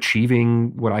kind of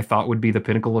achieving what I thought would be the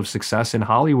pinnacle of success in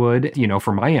Hollywood,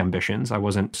 for my ambitions. I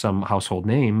wasn't some household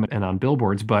name and on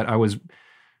billboards, but I was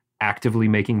actively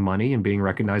making money and being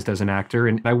recognized as an actor.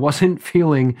 And I wasn't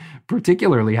feeling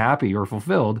particularly happy or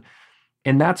fulfilled.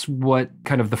 And that's what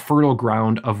kind of the fertile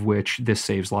ground of which This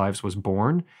Saves Lives was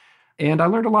born. And I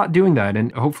learned a lot doing that.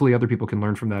 And hopefully other people can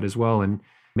learn from that as well. And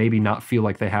maybe not feel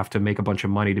like they have to make a bunch of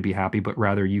money to be happy, but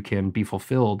rather you can be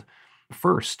fulfilled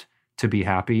first to be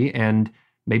happy. And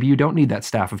maybe you don't need that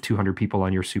staff of 200 people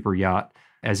on your super yacht.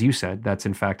 As you said, that's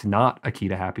in fact not a key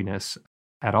to happiness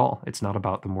at all. It's not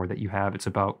about the more that you have. It's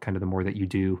about kind of the more that you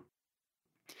do.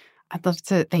 I'd love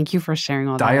to thank you for sharing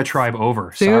all that. Diatribe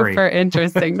over. Sorry. Super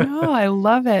interesting. No, I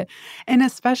love it. And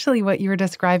especially what you were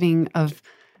describing of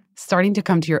starting to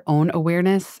come to your own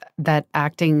awareness that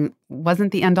acting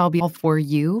wasn't the end all be all for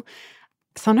you.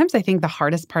 Sometimes I think the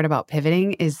hardest part about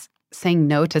pivoting is saying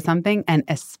no to something, and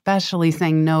especially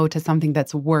saying no to something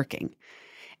that's working.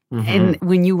 Mm-hmm. And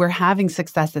when you were having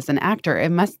success as an actor, it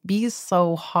must be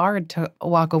so hard to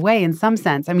walk away in some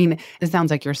sense. I mean, it sounds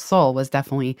like your soul was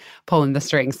definitely pulling the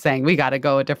strings, saying, we got to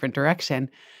go a different direction.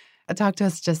 Talk to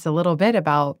us just a little bit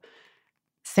about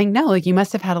saying no. Like, you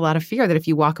must have had a lot of fear that if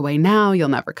you walk away now, you'll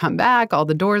never come back. All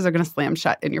the doors are going to slam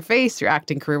shut in your face. Your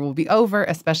acting career will be over,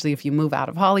 especially if you move out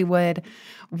of Hollywood.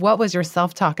 What was your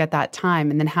self-talk at that time?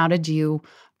 And then how did you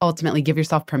ultimately give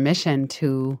yourself permission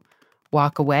to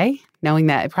walk away, knowing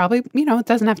that it probably, it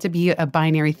doesn't have to be a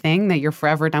binary thing that you're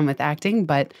forever done with acting,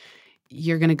 but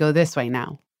you're going to go this way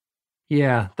now?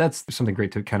 Yeah, that's something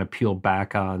great to kind of peel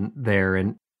back on there.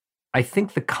 And I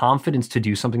think the confidence to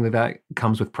do something like that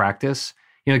comes with practice.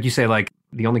 Like you say, like,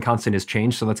 the only constant is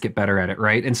change, so let's get better at it,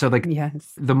 right? And so, like,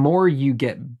 yes, the more you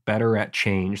get better at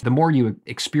change, the more you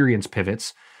experience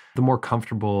pivots, the more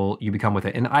comfortable you become with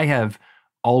it. And I have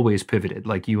always pivoted.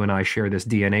 Like, you and I share this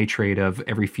DNA trait of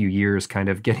every few years kind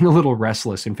of getting a little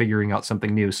restless and figuring out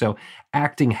something new. So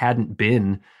acting hadn't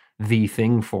been the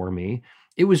thing for me.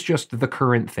 It was just the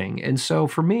current thing. And so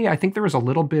for me, I think there was a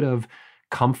little bit of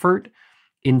comfort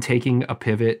in taking a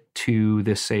pivot to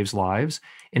This Saves Lives.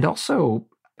 And also,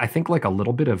 I think, like, a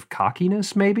little bit of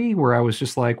cockiness maybe, where I was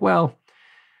just like, well,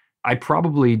 I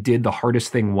probably did the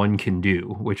hardest thing one can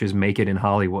do, which is make it in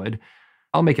Hollywood.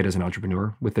 I'll make it as an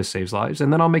entrepreneur with This Saves Lives,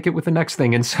 and then I'll make it with the next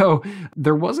thing. And so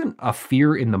there wasn't a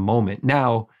fear in the moment.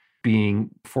 Now,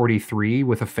 being 43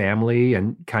 with a family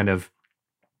and kind of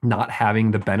not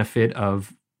having the benefit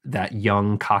of that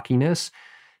young cockiness,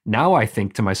 now I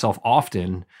think to myself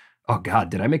often, oh God,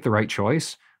 did I make the right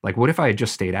choice? Like, what if I had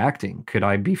just stayed acting? Could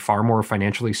I be far more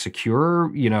financially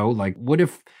secure? Like, what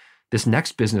if this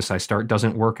next business I start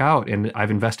doesn't work out and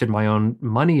I've invested my own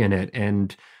money in it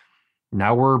and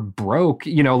now we're broke?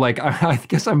 Like, I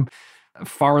guess I'm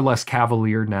far less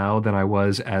cavalier now than I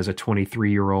was as a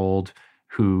 23-year-old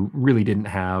who really didn't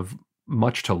have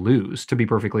much to lose, to be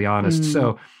perfectly honest.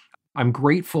 So I'm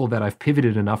grateful that I've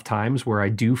pivoted enough times where I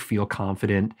do feel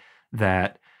confident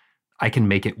that I can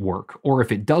make it work. Or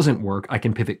if it doesn't work, I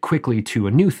can pivot quickly to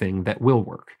a new thing that will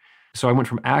work. So I went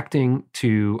from acting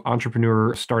to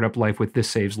entrepreneur startup life with This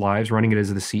Saves Lives, running it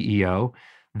as the CEO.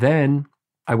 Then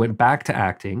I went back to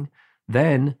acting.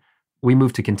 Then we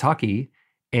moved to Kentucky,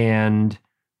 and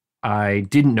I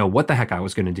didn't know what the heck I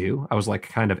was going to do. I was like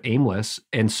kind of aimless.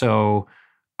 And so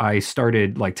I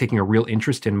started like taking a real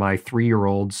interest in my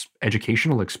 3-year-old's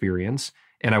educational experience.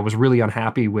 And I was really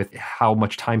unhappy with how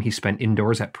much time he spent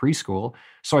indoors at preschool.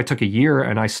 So I took a year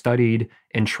and I studied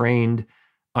and trained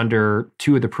under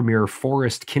 2 of the premier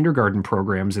Forest kindergarten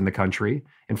programs in the country.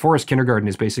 And Forest kindergarten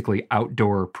is basically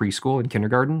outdoor preschool and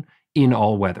kindergarten in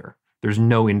all weather. There's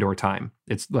no indoor time.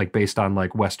 It's like based on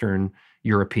like Western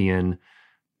European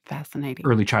fascinating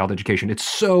early child education. It's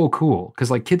so cool because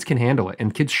like kids can handle it,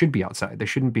 and kids should be outside. They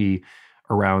shouldn't be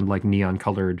around like neon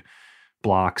colored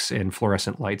blocks and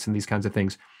fluorescent lights and these kinds of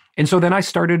things. And so then I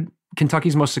started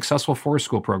Kentucky's most successful forest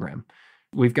school program.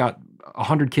 We've got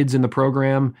 100 kids in the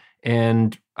program,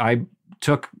 and I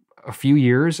took a few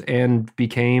years and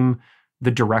became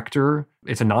the director.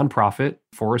 It's a nonprofit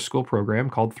forest school program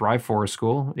called Thrive Forest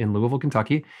School in Louisville,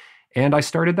 Kentucky. And I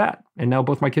started that. And now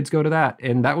both my kids go to that.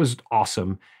 And that was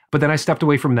awesome. But then I stepped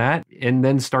away from that and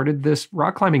then started this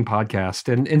rock climbing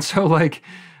podcast. And so like,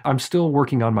 I'm still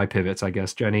working on my pivots, I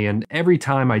guess, Jenny. And every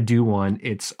time I do one,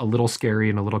 it's a little scary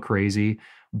and a little crazy.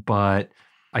 But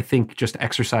I think just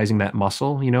exercising that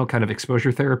muscle, kind of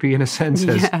exposure therapy in a sense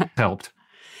has helped.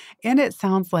 And it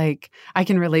sounds like I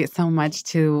can relate so much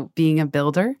to being a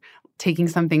builder, taking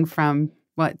something from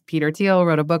what Peter Thiel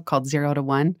wrote a book called 0 to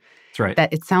 1. That's right.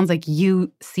 That it sounds like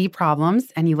you see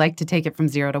problems and you like to take it from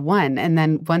 0 to 1. And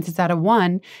then once it's at a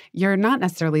 1, you're not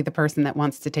necessarily the person that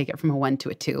wants to take it from a 1 to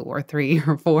a 2 or 3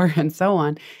 or 4 and so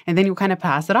on. And then you kind of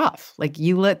pass it off. Like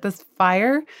you lit this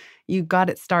fire, you got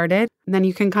it started, and then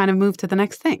you can kind of move to the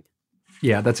next thing.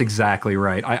 Yeah, that's exactly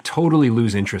right. I totally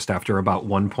lose interest after about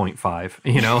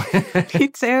 1.5, Me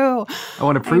too. I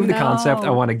want to prove the concept.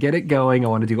 I want to get it going. I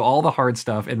want to do all the hard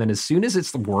stuff. And then as soon as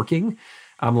it's working,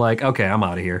 I'm like, okay, I'm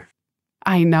out of here.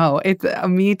 I know. It's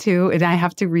me too. And I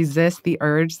have to resist the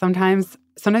urge sometimes.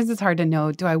 Sometimes it's hard to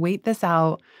know, do I wait this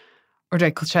out or do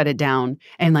I shut it down?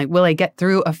 And like, will I get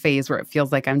through a phase where it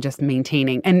feels like I'm just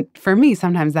maintaining? And for me,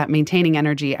 sometimes that maintaining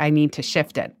energy, I need to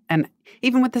shift it. And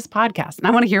even with this podcast, and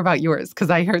I want to hear about yours because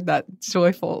I heard that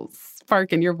joyful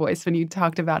spark in your voice when you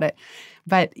talked about it.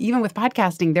 But even with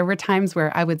podcasting, there were times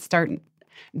where I would start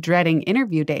dreading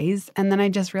interview days. And then I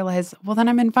just realized, well, then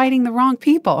I'm inviting the wrong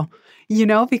people,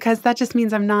 because that just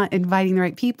means I'm not inviting the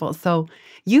right people. So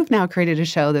you've now created a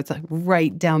show that's like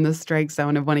right down the strike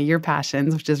zone of one of your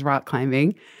passions, which is rock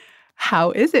climbing.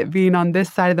 How is it being on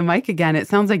this side of the mic again? It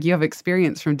sounds like you have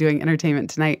experience from doing Entertainment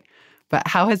Tonight, but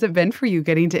how has it been for you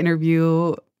getting to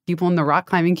interview people in the rock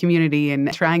climbing community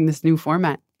and trying this new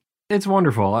format? It's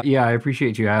wonderful. Yeah, I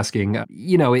appreciate you asking.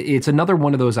 It's another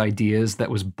one of those ideas that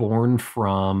was born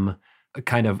from a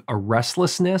kind of a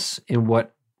restlessness in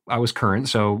what I was current.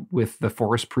 So with the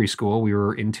Forest Preschool, we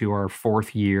were into our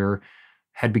 4th year,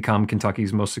 had become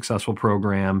Kentucky's most successful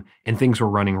program, and things were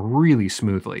running really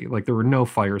smoothly. Like there were no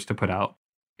fires to put out.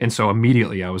 And so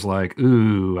immediately I was like,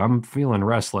 ooh, I'm feeling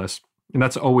restless. And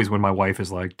that's always when my wife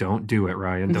is like, don't do it,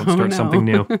 Ryan. Don't start something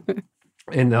new.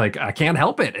 And like, I can't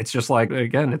help it. It's just like,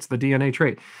 again, it's the DNA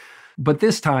trait. But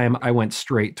this time I went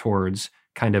straight towards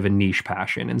kind of a niche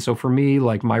passion. And so for me,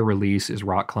 like my release is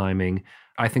rock climbing.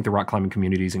 I think the rock climbing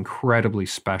community is incredibly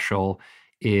special.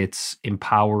 It's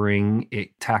empowering.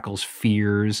 It tackles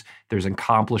fears. There's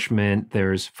accomplishment.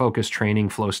 There's focus training,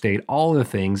 flow state, all the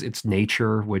things. It's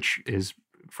nature, which is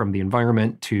from the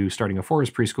environment to starting a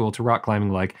Forest Preschool to rock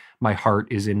climbing. Like my heart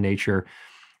is in nature.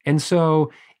 And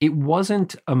so it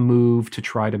wasn't a move to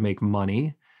try to make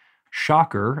money.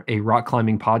 Shocker, a rock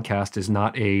climbing podcast is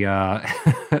not a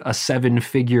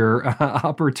 7-figure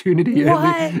opportunity,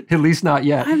 at least not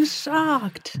yet. I'm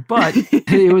shocked. But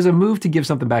it was a move to give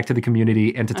something back to the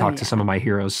community and to talk to some of my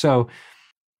heroes. So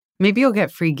maybe you'll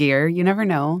get free gear. You never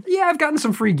know. Yeah, I've gotten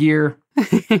some free gear.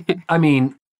 I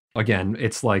mean, again,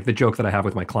 it's like the joke that I have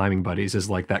with my climbing buddies is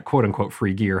like that quote unquote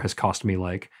free gear has cost me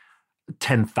like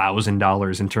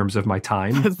 $10,000 in terms of my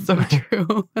time. That's so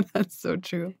true. That's so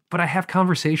true. But I have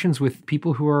conversations with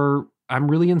people who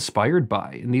I'm really inspired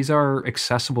by. And these are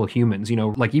accessible humans.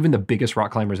 Like even the biggest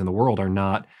rock climbers in the world are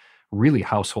not really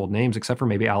household names, except for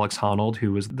maybe Alex Honnold,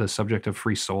 who was the subject of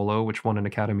Free Solo, which won an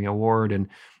Academy Award. And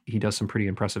he does some pretty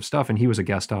impressive stuff. And he was a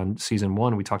guest on season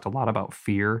 1. We talked a lot about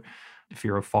fear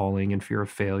of falling and fear of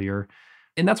failure.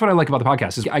 And that's what I like about the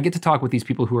podcast is I get to talk with these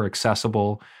people who are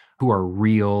accessible, who are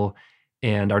real,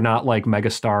 and are not like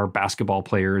megastar basketball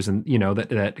players and,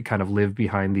 that kind of live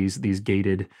behind these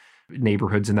gated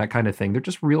neighborhoods and that kind of thing. They're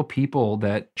just real people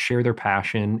that share their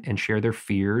passion and share their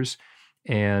fears.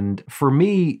 And for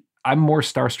me, I'm more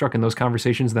starstruck in those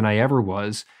conversations than I ever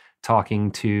was talking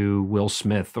to Will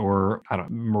Smith or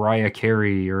Mariah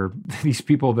Carey or these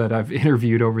people that I've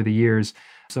interviewed over the years,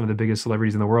 some of the biggest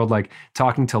celebrities in the world, like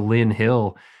talking to Lynn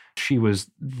Hill. She was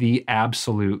the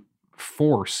absolute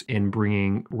force in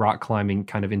bringing rock climbing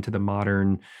kind of into the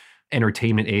modern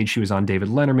entertainment age. She was on David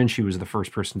Letterman. She was the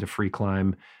first person to free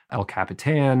climb El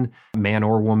Capitan, man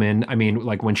or woman. I mean,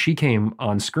 like when she came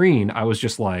on screen, I was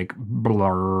just like,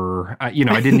 blur. I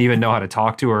didn't even know how to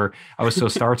talk to her. I was so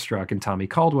starstruck. And Tommy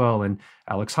Caldwell and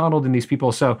Alex Honnold and these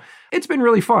people. So it's been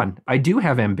really fun. I do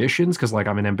have ambitions because like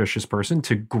I'm an ambitious person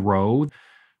to grow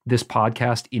this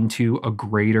podcast into a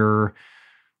greater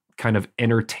kind of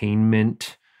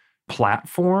entertainment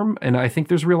platform. And I think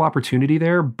there's real opportunity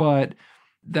there, but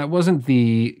that wasn't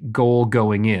the goal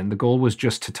going in. The goal was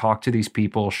just to talk to these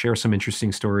people, share some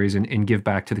interesting stories and give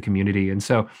back to the community. And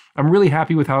so I'm really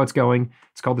happy with how it's going.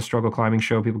 It's called The Struggle Climbing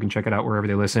Show. People can check it out wherever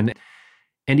they listen.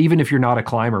 And even if you're not a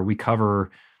climber, we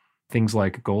cover things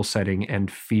like goal setting and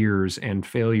fears and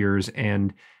failures,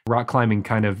 and rock climbing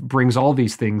kind of brings all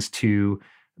these things to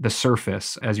the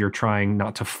surface as you're trying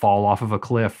not to fall off of a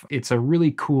cliff. It's a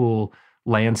really cool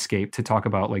landscape to talk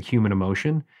about like human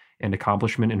emotion and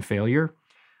accomplishment and failure.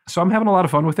 So I'm having a lot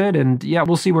of fun with it. And yeah,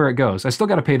 we'll see where it goes. I still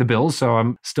got to pay the bills, so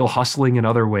I'm still hustling in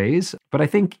other ways. But I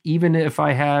think even if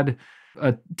I had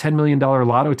a $10 million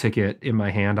lotto ticket in my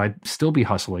hand, I'd still be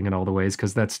hustling in all the ways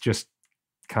because that's just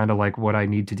kind of like what I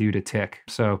need to do to tick.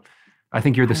 So I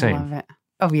think you're the same. I love it.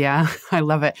 Oh, yeah. I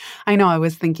love it. I know. I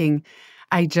was thinking,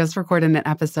 I just recorded an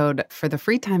episode for the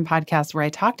Free Time podcast where I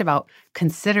talked about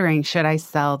considering should I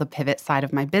sell the pivot side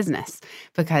of my business?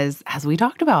 Because as we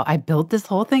talked about, I built this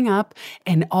whole thing up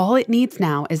and all it needs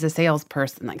now is a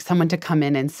salesperson, like someone to come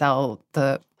in and sell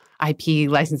the IP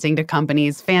licensing to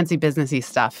companies, fancy businessy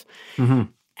stuff. Mm-hmm.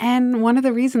 And one of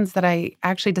the reasons that I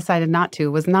actually decided not to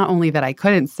was not only that I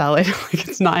couldn't sell it, like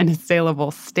it's not in a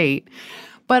saleable state,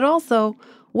 but also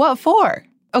what for?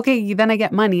 Okay, then I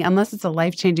get money. Unless it's a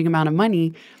life-changing amount of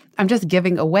money, I'm just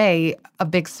giving away a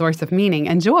big source of meaning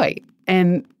and joy.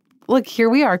 And look, here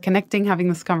we are connecting, having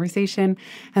this conversation.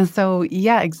 And so,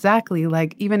 yeah, exactly.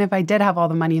 Like, even if I did have all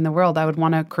the money in the world, I would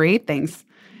want to create things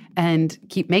and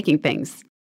keep making things.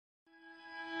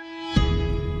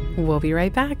 We'll be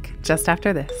right back just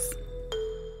after this.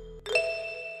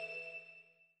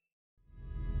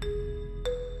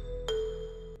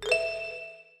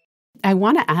 I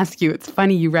want to ask you, it's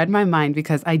funny, you read my mind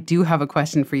because I do have a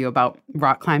question for you about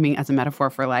rock climbing as a metaphor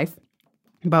for life.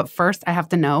 But first, I have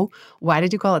to know, why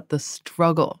did you call it the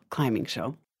Struggle Climbing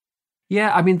Show?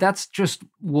 Yeah, I mean, that's just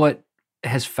what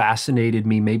has fascinated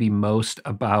me maybe most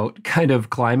about kind of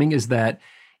climbing is that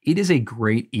it is a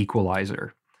great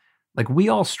equalizer. Like we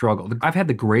all struggle. I've had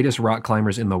the greatest rock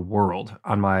climbers in the world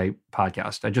on my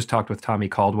podcast. I just talked with Tommy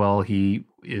Caldwell. He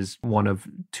is one of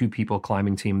two people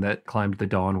climbing team that climbed the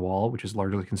Dawn Wall, which is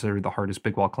largely considered the hardest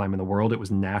big wall climb in the world. It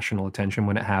was national attention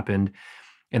when it happened.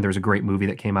 And there's a great movie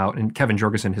that came out. And Kevin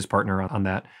Jorgensen, his partner on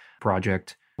that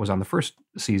project, was on the first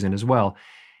season as well.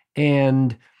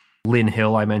 And Lynn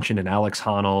Hill, I mentioned, and Alex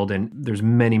Honnold, and there's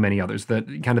many, many others, that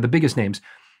kind of the biggest names.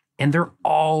 And they're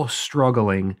all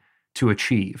struggling to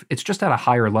achieve. It's just at a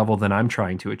higher level than I'm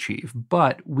trying to achieve,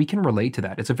 but we can relate to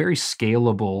that. It's a very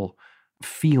scalable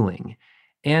feeling.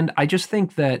 And I just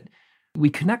think that we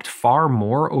connect far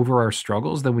more over our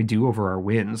struggles than we do over our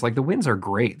wins. Like the wins are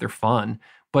great, they're fun,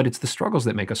 but it's the struggles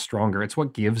that make us stronger. It's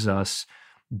what gives us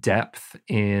depth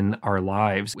in our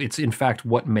lives. It's in fact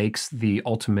what makes the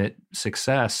ultimate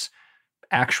success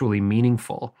actually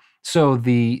meaningful. So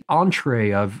the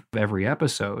entree of every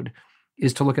episode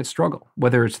is to look at struggle,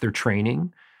 whether it's their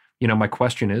training. You know, my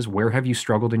question is, where have you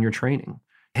struggled in your training?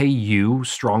 Hey, you,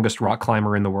 strongest rock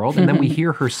climber in the world. And then we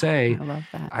hear her say, I love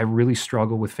that. I really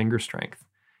struggle with finger strength.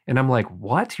 And I'm like,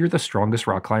 what? You're the strongest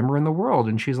rock climber in the world.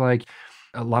 And she's like,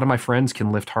 a lot of my friends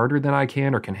can lift harder than I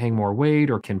can, or can hang more weight,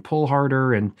 or can pull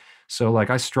harder. And so like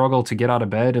I struggle to get out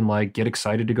of bed and like get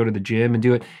excited to go to the gym and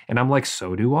do it. And I'm like,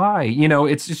 so do I. You know,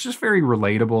 it's just very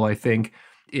relatable. I think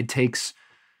it takes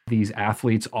these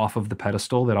athletes off of the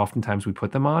pedestal that oftentimes we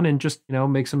put them on and just, you know,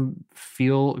 makes them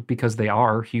feel, because they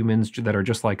are humans that are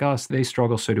just like us, they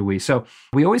struggle, so do we. So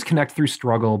we always connect through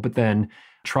struggle, but then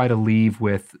try to leave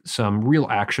with some real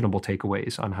actionable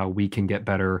takeaways on how we can get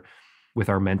better with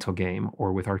our mental game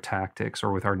or with our tactics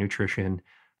or with our nutrition.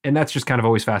 And that's just kind of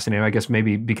always fascinating, I guess,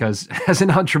 maybe because as an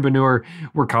entrepreneur,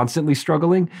 we're constantly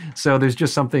struggling. So there's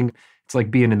just something, it's like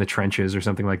being in the trenches or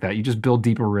something like that. You just build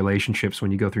deeper relationships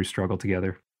when you go through struggle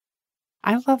together.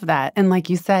 I love that. And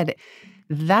like you said,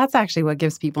 that's actually what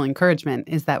gives people encouragement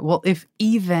is that, well, if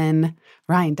even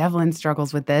Ryan Devlin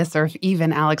struggles with this, or if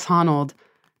even Alex Honnold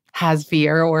has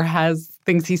fear or has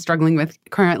things he's struggling with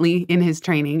currently in his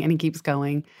training and he keeps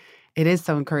going, it is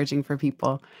so encouraging for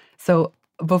people. So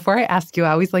before I ask you, I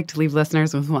always like to leave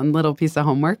listeners with one little piece of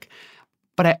homework,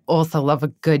 but I also love a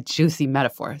good, juicy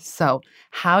metaphor. So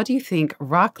how do you think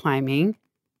rock climbing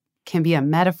can be a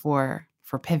metaphor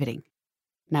for pivoting,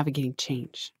 navigating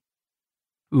change?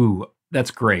 Ooh,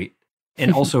 that's great.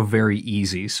 And also very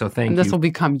easy. So thank you. And this will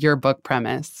become your book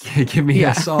premise. Give me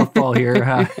a softball here.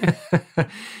 Huh?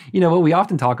 You know, what we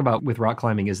often talk about with rock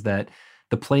climbing is that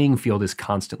the playing field is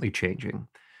constantly changing.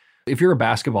 If you're a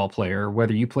basketball player,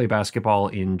 whether you play basketball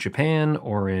in Japan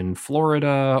or in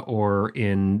Florida or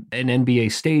in an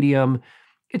NBA stadium,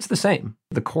 it's the same.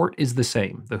 The court is the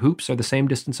same. The hoops are the same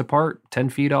distance apart, 10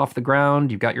 feet off the ground.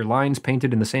 You've got your lines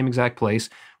painted in the same exact place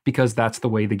because that's the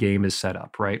way the game is set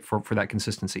up, right? For that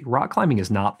consistency. Rock climbing is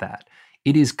not that.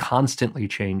 It is constantly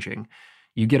changing.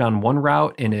 You get on one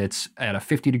route and it's at a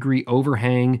 50-degree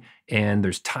overhang and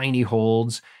there's tiny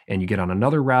holds, and you get on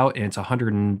another route and it's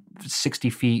 160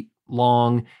 feet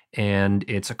long and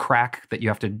it's a crack that you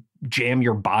have to jam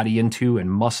your body into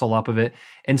and muscle up of it.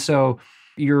 And so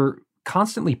you're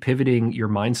constantly pivoting your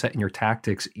mindset and your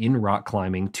tactics in rock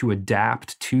climbing to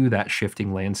adapt to that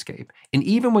shifting landscape. And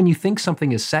even when you think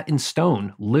something is set in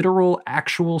stone, literal,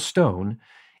 actual stone,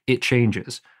 it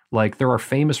changes. Like there are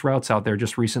famous routes out there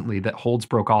just recently that holds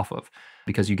broke off of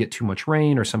because you get too much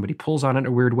rain or somebody pulls on it in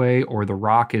a weird way or the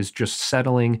rock is just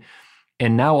settling.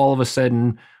 And now all of a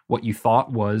sudden, what you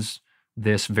thought was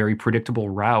this very predictable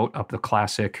route up the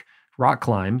classic rock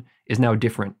climb is now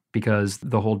different because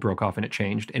the hold broke off and it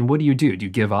changed. And what do? Do you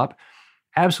give up?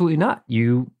 Absolutely not.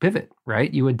 You pivot,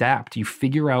 right? You adapt, you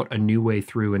figure out a new way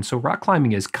through. And so rock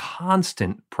climbing is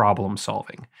constant problem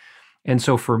solving. And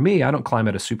so for me, I don't climb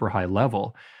at a super high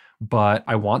level, but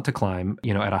I want to climb,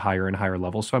 you know, at a higher and higher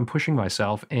level. So I'm pushing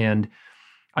myself and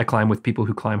I climb with people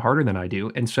who climb harder than I do.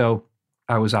 And so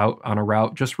I was out on a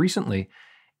route just recently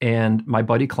and my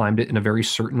buddy climbed it in a very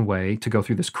certain way to go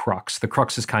through this crux. The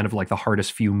crux is kind of like the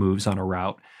hardest few moves on a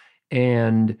route.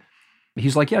 And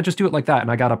he's like, yeah, just do it like that.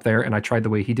 And I got up there and I tried the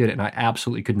way he did it and I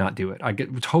absolutely could not do it. I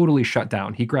get totally shut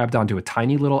down. He grabbed onto a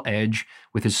tiny little edge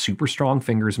with his super strong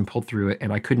fingers and pulled through it.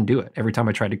 And I couldn't do it. Every time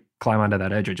I tried to climb onto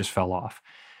that edge, it just fell off.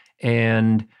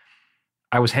 And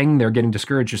I was hanging there getting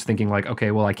discouraged, just thinking like, okay,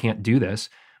 well, I can't do this.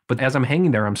 But as I'm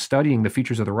hanging there, I'm studying the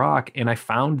features of the rock, and I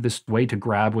found this way to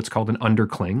grab what's called an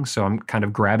undercling. So I'm kind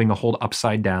of grabbing a hold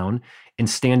upside down and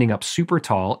standing up super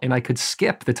tall, and I could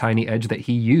skip the tiny edge that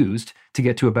he used to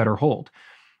get to a better hold.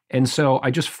 And so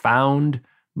I just found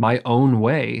my own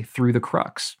way through the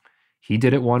crux. He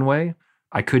did it one way.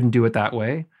 I couldn't do it that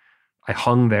way. I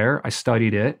hung there. I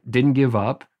studied it, didn't give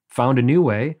up, found a new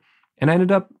way, and I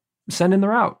ended up sending the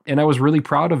route. And I was really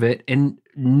proud of it. And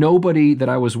nobody that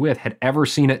I was with had ever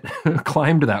seen it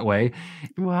climbed that way.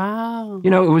 Wow. It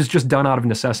was just done out of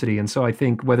necessity. And so I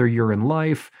think whether you're in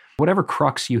life, whatever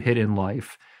crux you hit in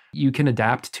life, you can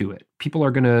adapt to it. People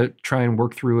are going to try and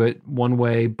work through it one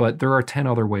way, but there are 10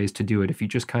 other ways to do it if you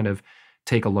just kind of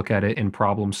take a look at it and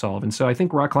problem solve. And so I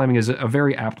think rock climbing is a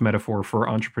very apt metaphor for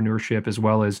entrepreneurship as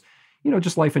well as,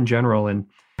 just life in general. And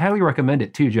I highly recommend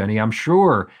it too, Jenny. I'm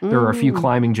sure there are a few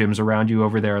climbing gyms around you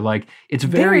over there. Like, it's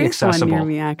very accessible. There is one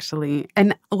near me, actually.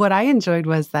 And what I enjoyed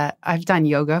was that I've done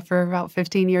yoga for about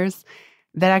 15 years,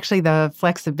 that actually the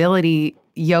flexibility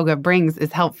yoga brings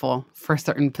is helpful for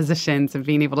certain positions and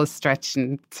being able to stretch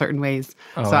in certain ways.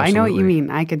 Oh, so absolutely. I know what you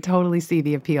mean. I could totally see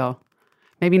the appeal.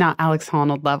 Maybe not Alex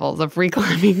Honnold levels of free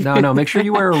climbing. No, make sure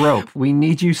you wear a rope. We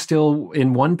need you still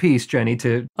in one piece, Jenny,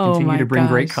 to continue to bring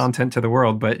great content to the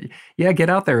world. But yeah, get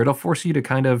out there. It'll force you to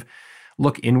kind of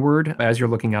look inward as you're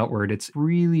looking outward. It's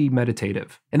really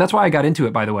meditative. And that's why I got into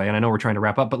it, by the way. And I know we're trying to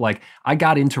wrap up, but like, I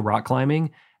got into rock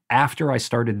climbing after I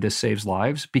started This Saves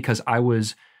Lives because I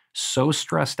was so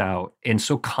stressed out and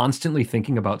so constantly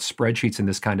thinking about spreadsheets and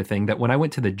this kind of thing that when I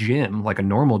went to the gym, like a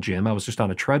normal gym, I was just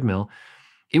on a treadmill.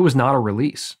 It was not a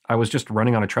release. I was just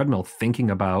running on a treadmill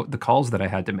thinking about the calls that I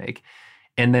had to make.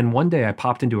 And then one day I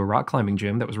popped into a rock climbing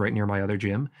gym that was right near my other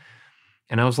gym.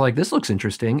 And I was like, this looks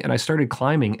interesting. And I started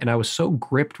climbing and I was so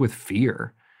gripped with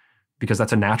fear because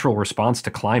that's a natural response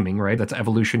to climbing, right? That's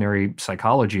evolutionary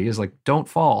psychology, is like, don't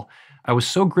fall. I was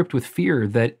so gripped with fear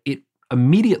that it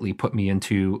immediately put me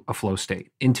into a flow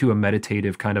state, into a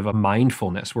meditative kind of a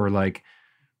mindfulness where, like,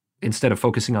 instead of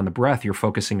focusing on the breath, you're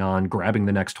focusing on grabbing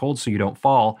the next hold so you don't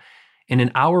fall. And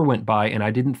an hour went by and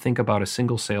I didn't think about a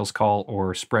single sales call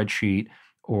or spreadsheet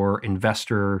or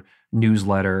investor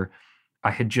newsletter.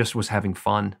 I just was having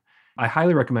fun. I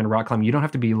highly recommend rock climbing. You don't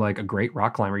have to be like a great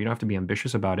rock climber. You don't have to be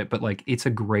ambitious about it, but like, it's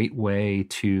a great way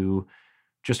to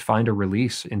just find a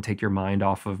release and take your mind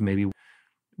off of maybe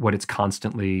what it's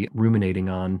constantly ruminating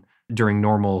on during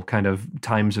normal kind of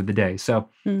times of the day. So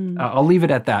I'll leave it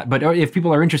at that. But if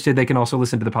people are interested, they can also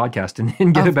listen to the podcast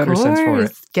and get a better sense for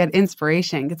it. Get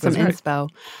inspiration, get some inspo.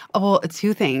 Oh, well,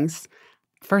 2 things.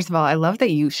 First of all, I love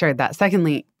that you shared that.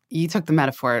 Secondly, you took the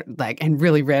metaphor and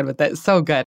really ran with it. So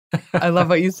good. I love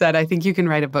what you said. I think you can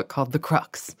write a book called The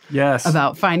Crux. Yes.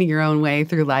 About finding your own way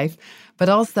through life. But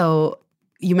also,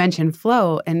 you mentioned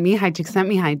flow, and Mihaly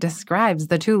Csikszentmihalyi describes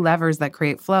the 2 levers that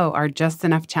create flow are just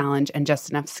enough challenge and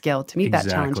just enough skill to meet that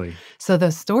challenge. So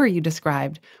the story you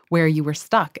described where you were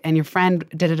stuck and your friend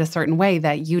did it a certain way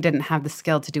that you didn't have the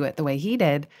skill to do it the way he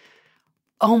did,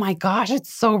 oh my gosh,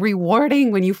 it's so rewarding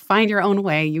when you find your own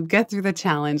way, you get through the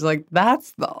challenge. Like,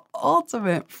 that's the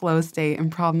ultimate flow state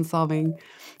and problem solving.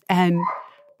 And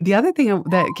the other thing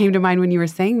that came to mind when you were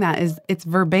saying that is it's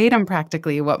verbatim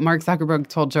practically what Mark Zuckerberg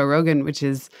told Joe Rogan, which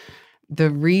is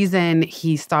the reason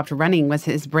he stopped running was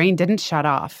his brain didn't shut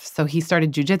off. So he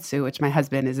started jujitsu, which my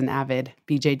husband is an avid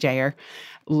BJJer,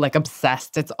 like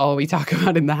obsessed. It's all we talk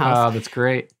about in the house. Oh, that's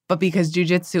great. But because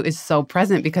jujitsu is so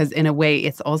present, because in a way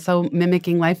it's also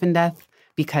mimicking life and death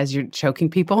because you're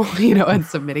choking people, and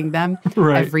submitting them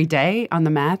every day on the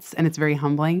mats. And it's very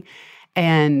humbling.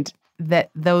 And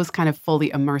that those kind of fully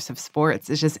immersive sports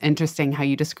is just interesting how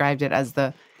you described it as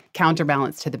the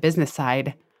counterbalance to the business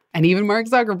side. And even Mark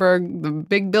Zuckerberg, the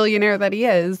big billionaire that he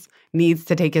is, needs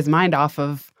to take his mind off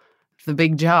of the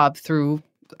big job through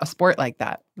a sport like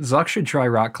that. Zuck should try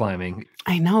rock climbing.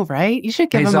 I know, right? You should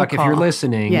give him Zuck, a call. if you're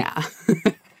listening, yeah.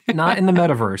 not in the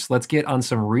metaverse. Let's get on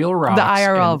some real rocks. The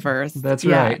IRL verse. That's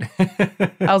right.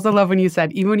 I also love when you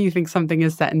said, even when you think something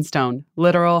is set in stone,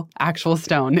 literal, actual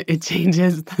stone, it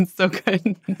changes. That's so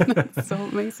good. So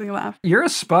it makes me laugh. You're a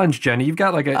sponge, Jenny. You've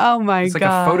got like a, like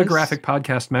a photographic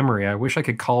podcast memory. I wish I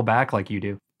could call back like you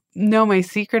do. No, my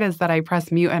secret is that I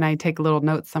press mute and I take little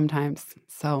notes sometimes.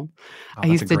 So I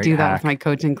used to do that with my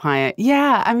coaching client.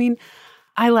 Yeah, I mean,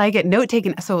 I like it. Note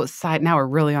taking. So now we're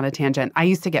really on a tangent. I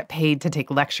used to get paid to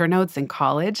take lecture notes in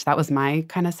college. That was my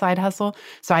kind of side hustle.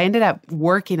 So I ended up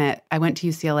working I went to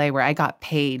UCLA where I got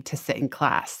paid to sit in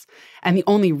class. And the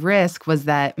only risk was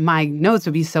that my notes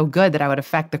would be so good that I would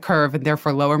affect the curve and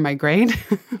therefore lower my grade.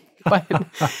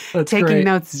 But taking great.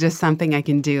 notes is just something I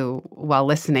can do while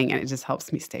listening, and it just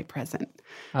helps me stay present.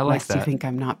 I like Lest that. you think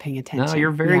I'm not paying attention. No,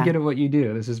 you're very good at what you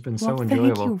do. This has been so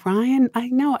enjoyable. Thank you, Ryan. I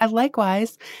know.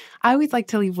 Likewise, I always like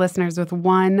to leave listeners with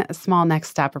one small next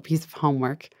step or piece of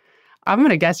homework. I'm going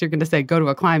to guess you're going to say go to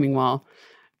a climbing wall.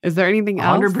 Is there anything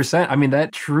else? 100%. I mean,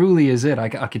 that truly is it. I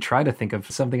could try to think of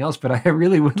something else, but I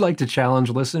really would like to challenge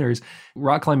listeners.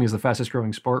 Rock climbing is the fastest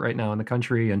growing sport right now in the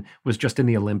country and was just in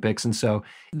the Olympics. And so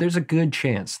there's a good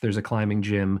chance there's a climbing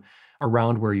gym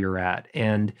around where you're at.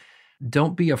 And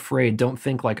don't be afraid. Don't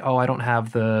think like, oh, I don't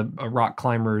have a rock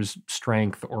climber's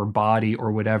strength or body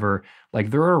or whatever.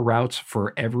 Like there are routes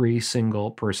for every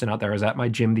single person out there. I was at my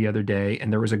gym the other day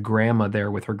and there was a grandma there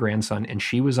with her grandson and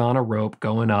she was on a rope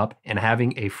going up and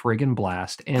having a friggin'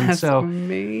 blast. And That's so,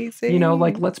 amazing.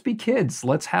 like let's be kids.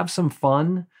 Let's have some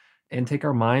fun and take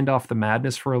our mind off the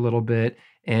madness for a little bit.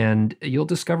 And you'll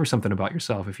discover something about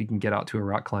yourself if you can get out to a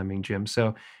rock climbing gym.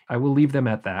 So I will leave them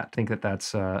at that. I think that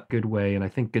that's a good way, and I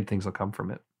think good things will come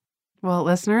from it. Well,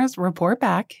 listeners, report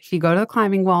back. If you go to the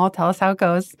climbing wall, tell us how it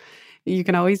goes. You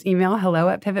can always email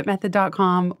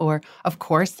hello@pivotmethod.com or, of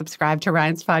course, subscribe to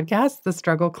Ryan's podcast, The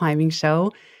Struggle Climbing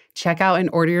Show. Check out and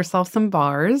order yourself some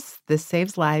bars. This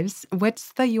Saves Lives.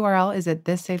 What's the URL? Is it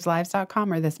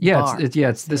thisSavesLives.com or this bar?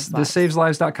 It's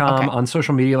thisSavesLives.com. Okay. On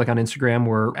social media, like on Instagram,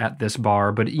 we're at this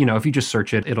bar. But, if you just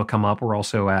search it, it'll come up. We're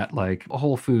also at like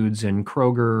Whole Foods and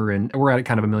Kroger, and we're at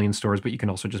kind of a million stores, but you can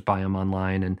also just buy them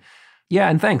online. And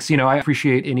and thanks. I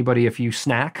appreciate anybody if you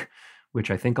snack,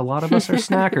 which I think a lot of us are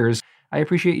snackers. I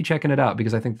appreciate you checking it out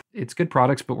because I think it's good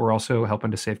products, but we're also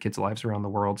helping to save kids' lives around the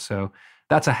world. So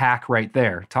that's a hack right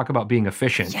there. Talk about being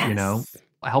efficient,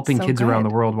 helping kids around the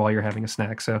world while you're having a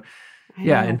snack. So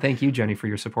and thank you, Jenny, for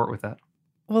your support with that.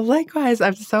 Well, likewise,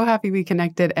 I'm so happy we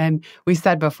connected. And we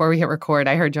said before we hit record,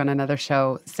 I heard you on another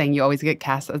show saying you always get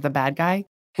cast as the bad guy,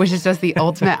 which is just the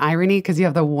ultimate irony because you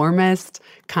have the warmest,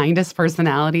 kindest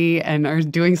personality and are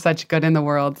doing such good in the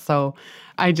world. So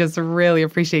I just really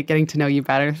appreciate getting to know you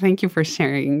better. Thank you for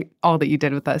sharing all that you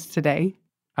did with us today.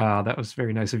 That was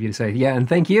very nice of you to say. Yeah, and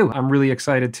thank you. I'm really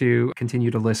excited to continue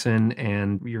to listen,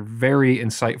 and you're very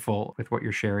insightful with what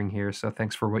you're sharing here. So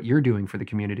thanks for what you're doing for the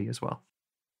community as well.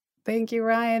 Thank you,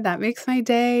 Ryan. That makes my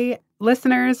day.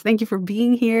 Listeners, thank you for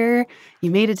being here.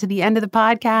 You made it to the end of the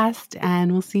podcast,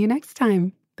 and we'll see you next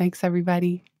time. Thanks,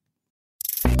 everybody.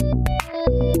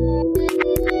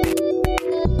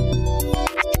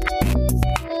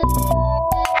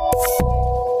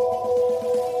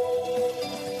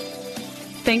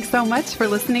 Thanks so much for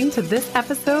listening to this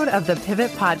episode of the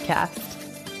Pivot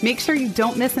Podcast. Make sure you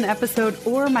don't miss an episode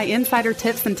or my insider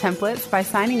tips and templates by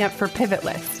signing up for Pivot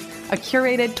List, a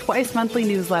curated twice-monthly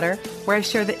newsletter where I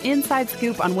share the inside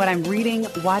scoop on what I'm reading,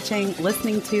 watching,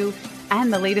 listening to,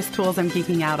 and the latest tools I'm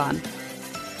geeking out on.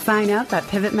 Sign up at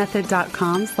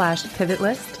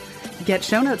pivotmethod.com/pivotlist. Get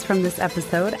show notes from this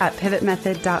episode at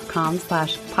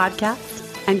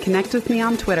pivotmethod.com/podcast and connect with me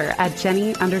on Twitter at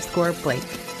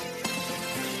Jenny_Blake.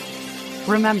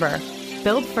 Remember,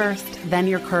 build first, then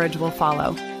your courage will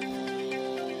follow.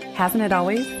 Hasn't it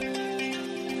always?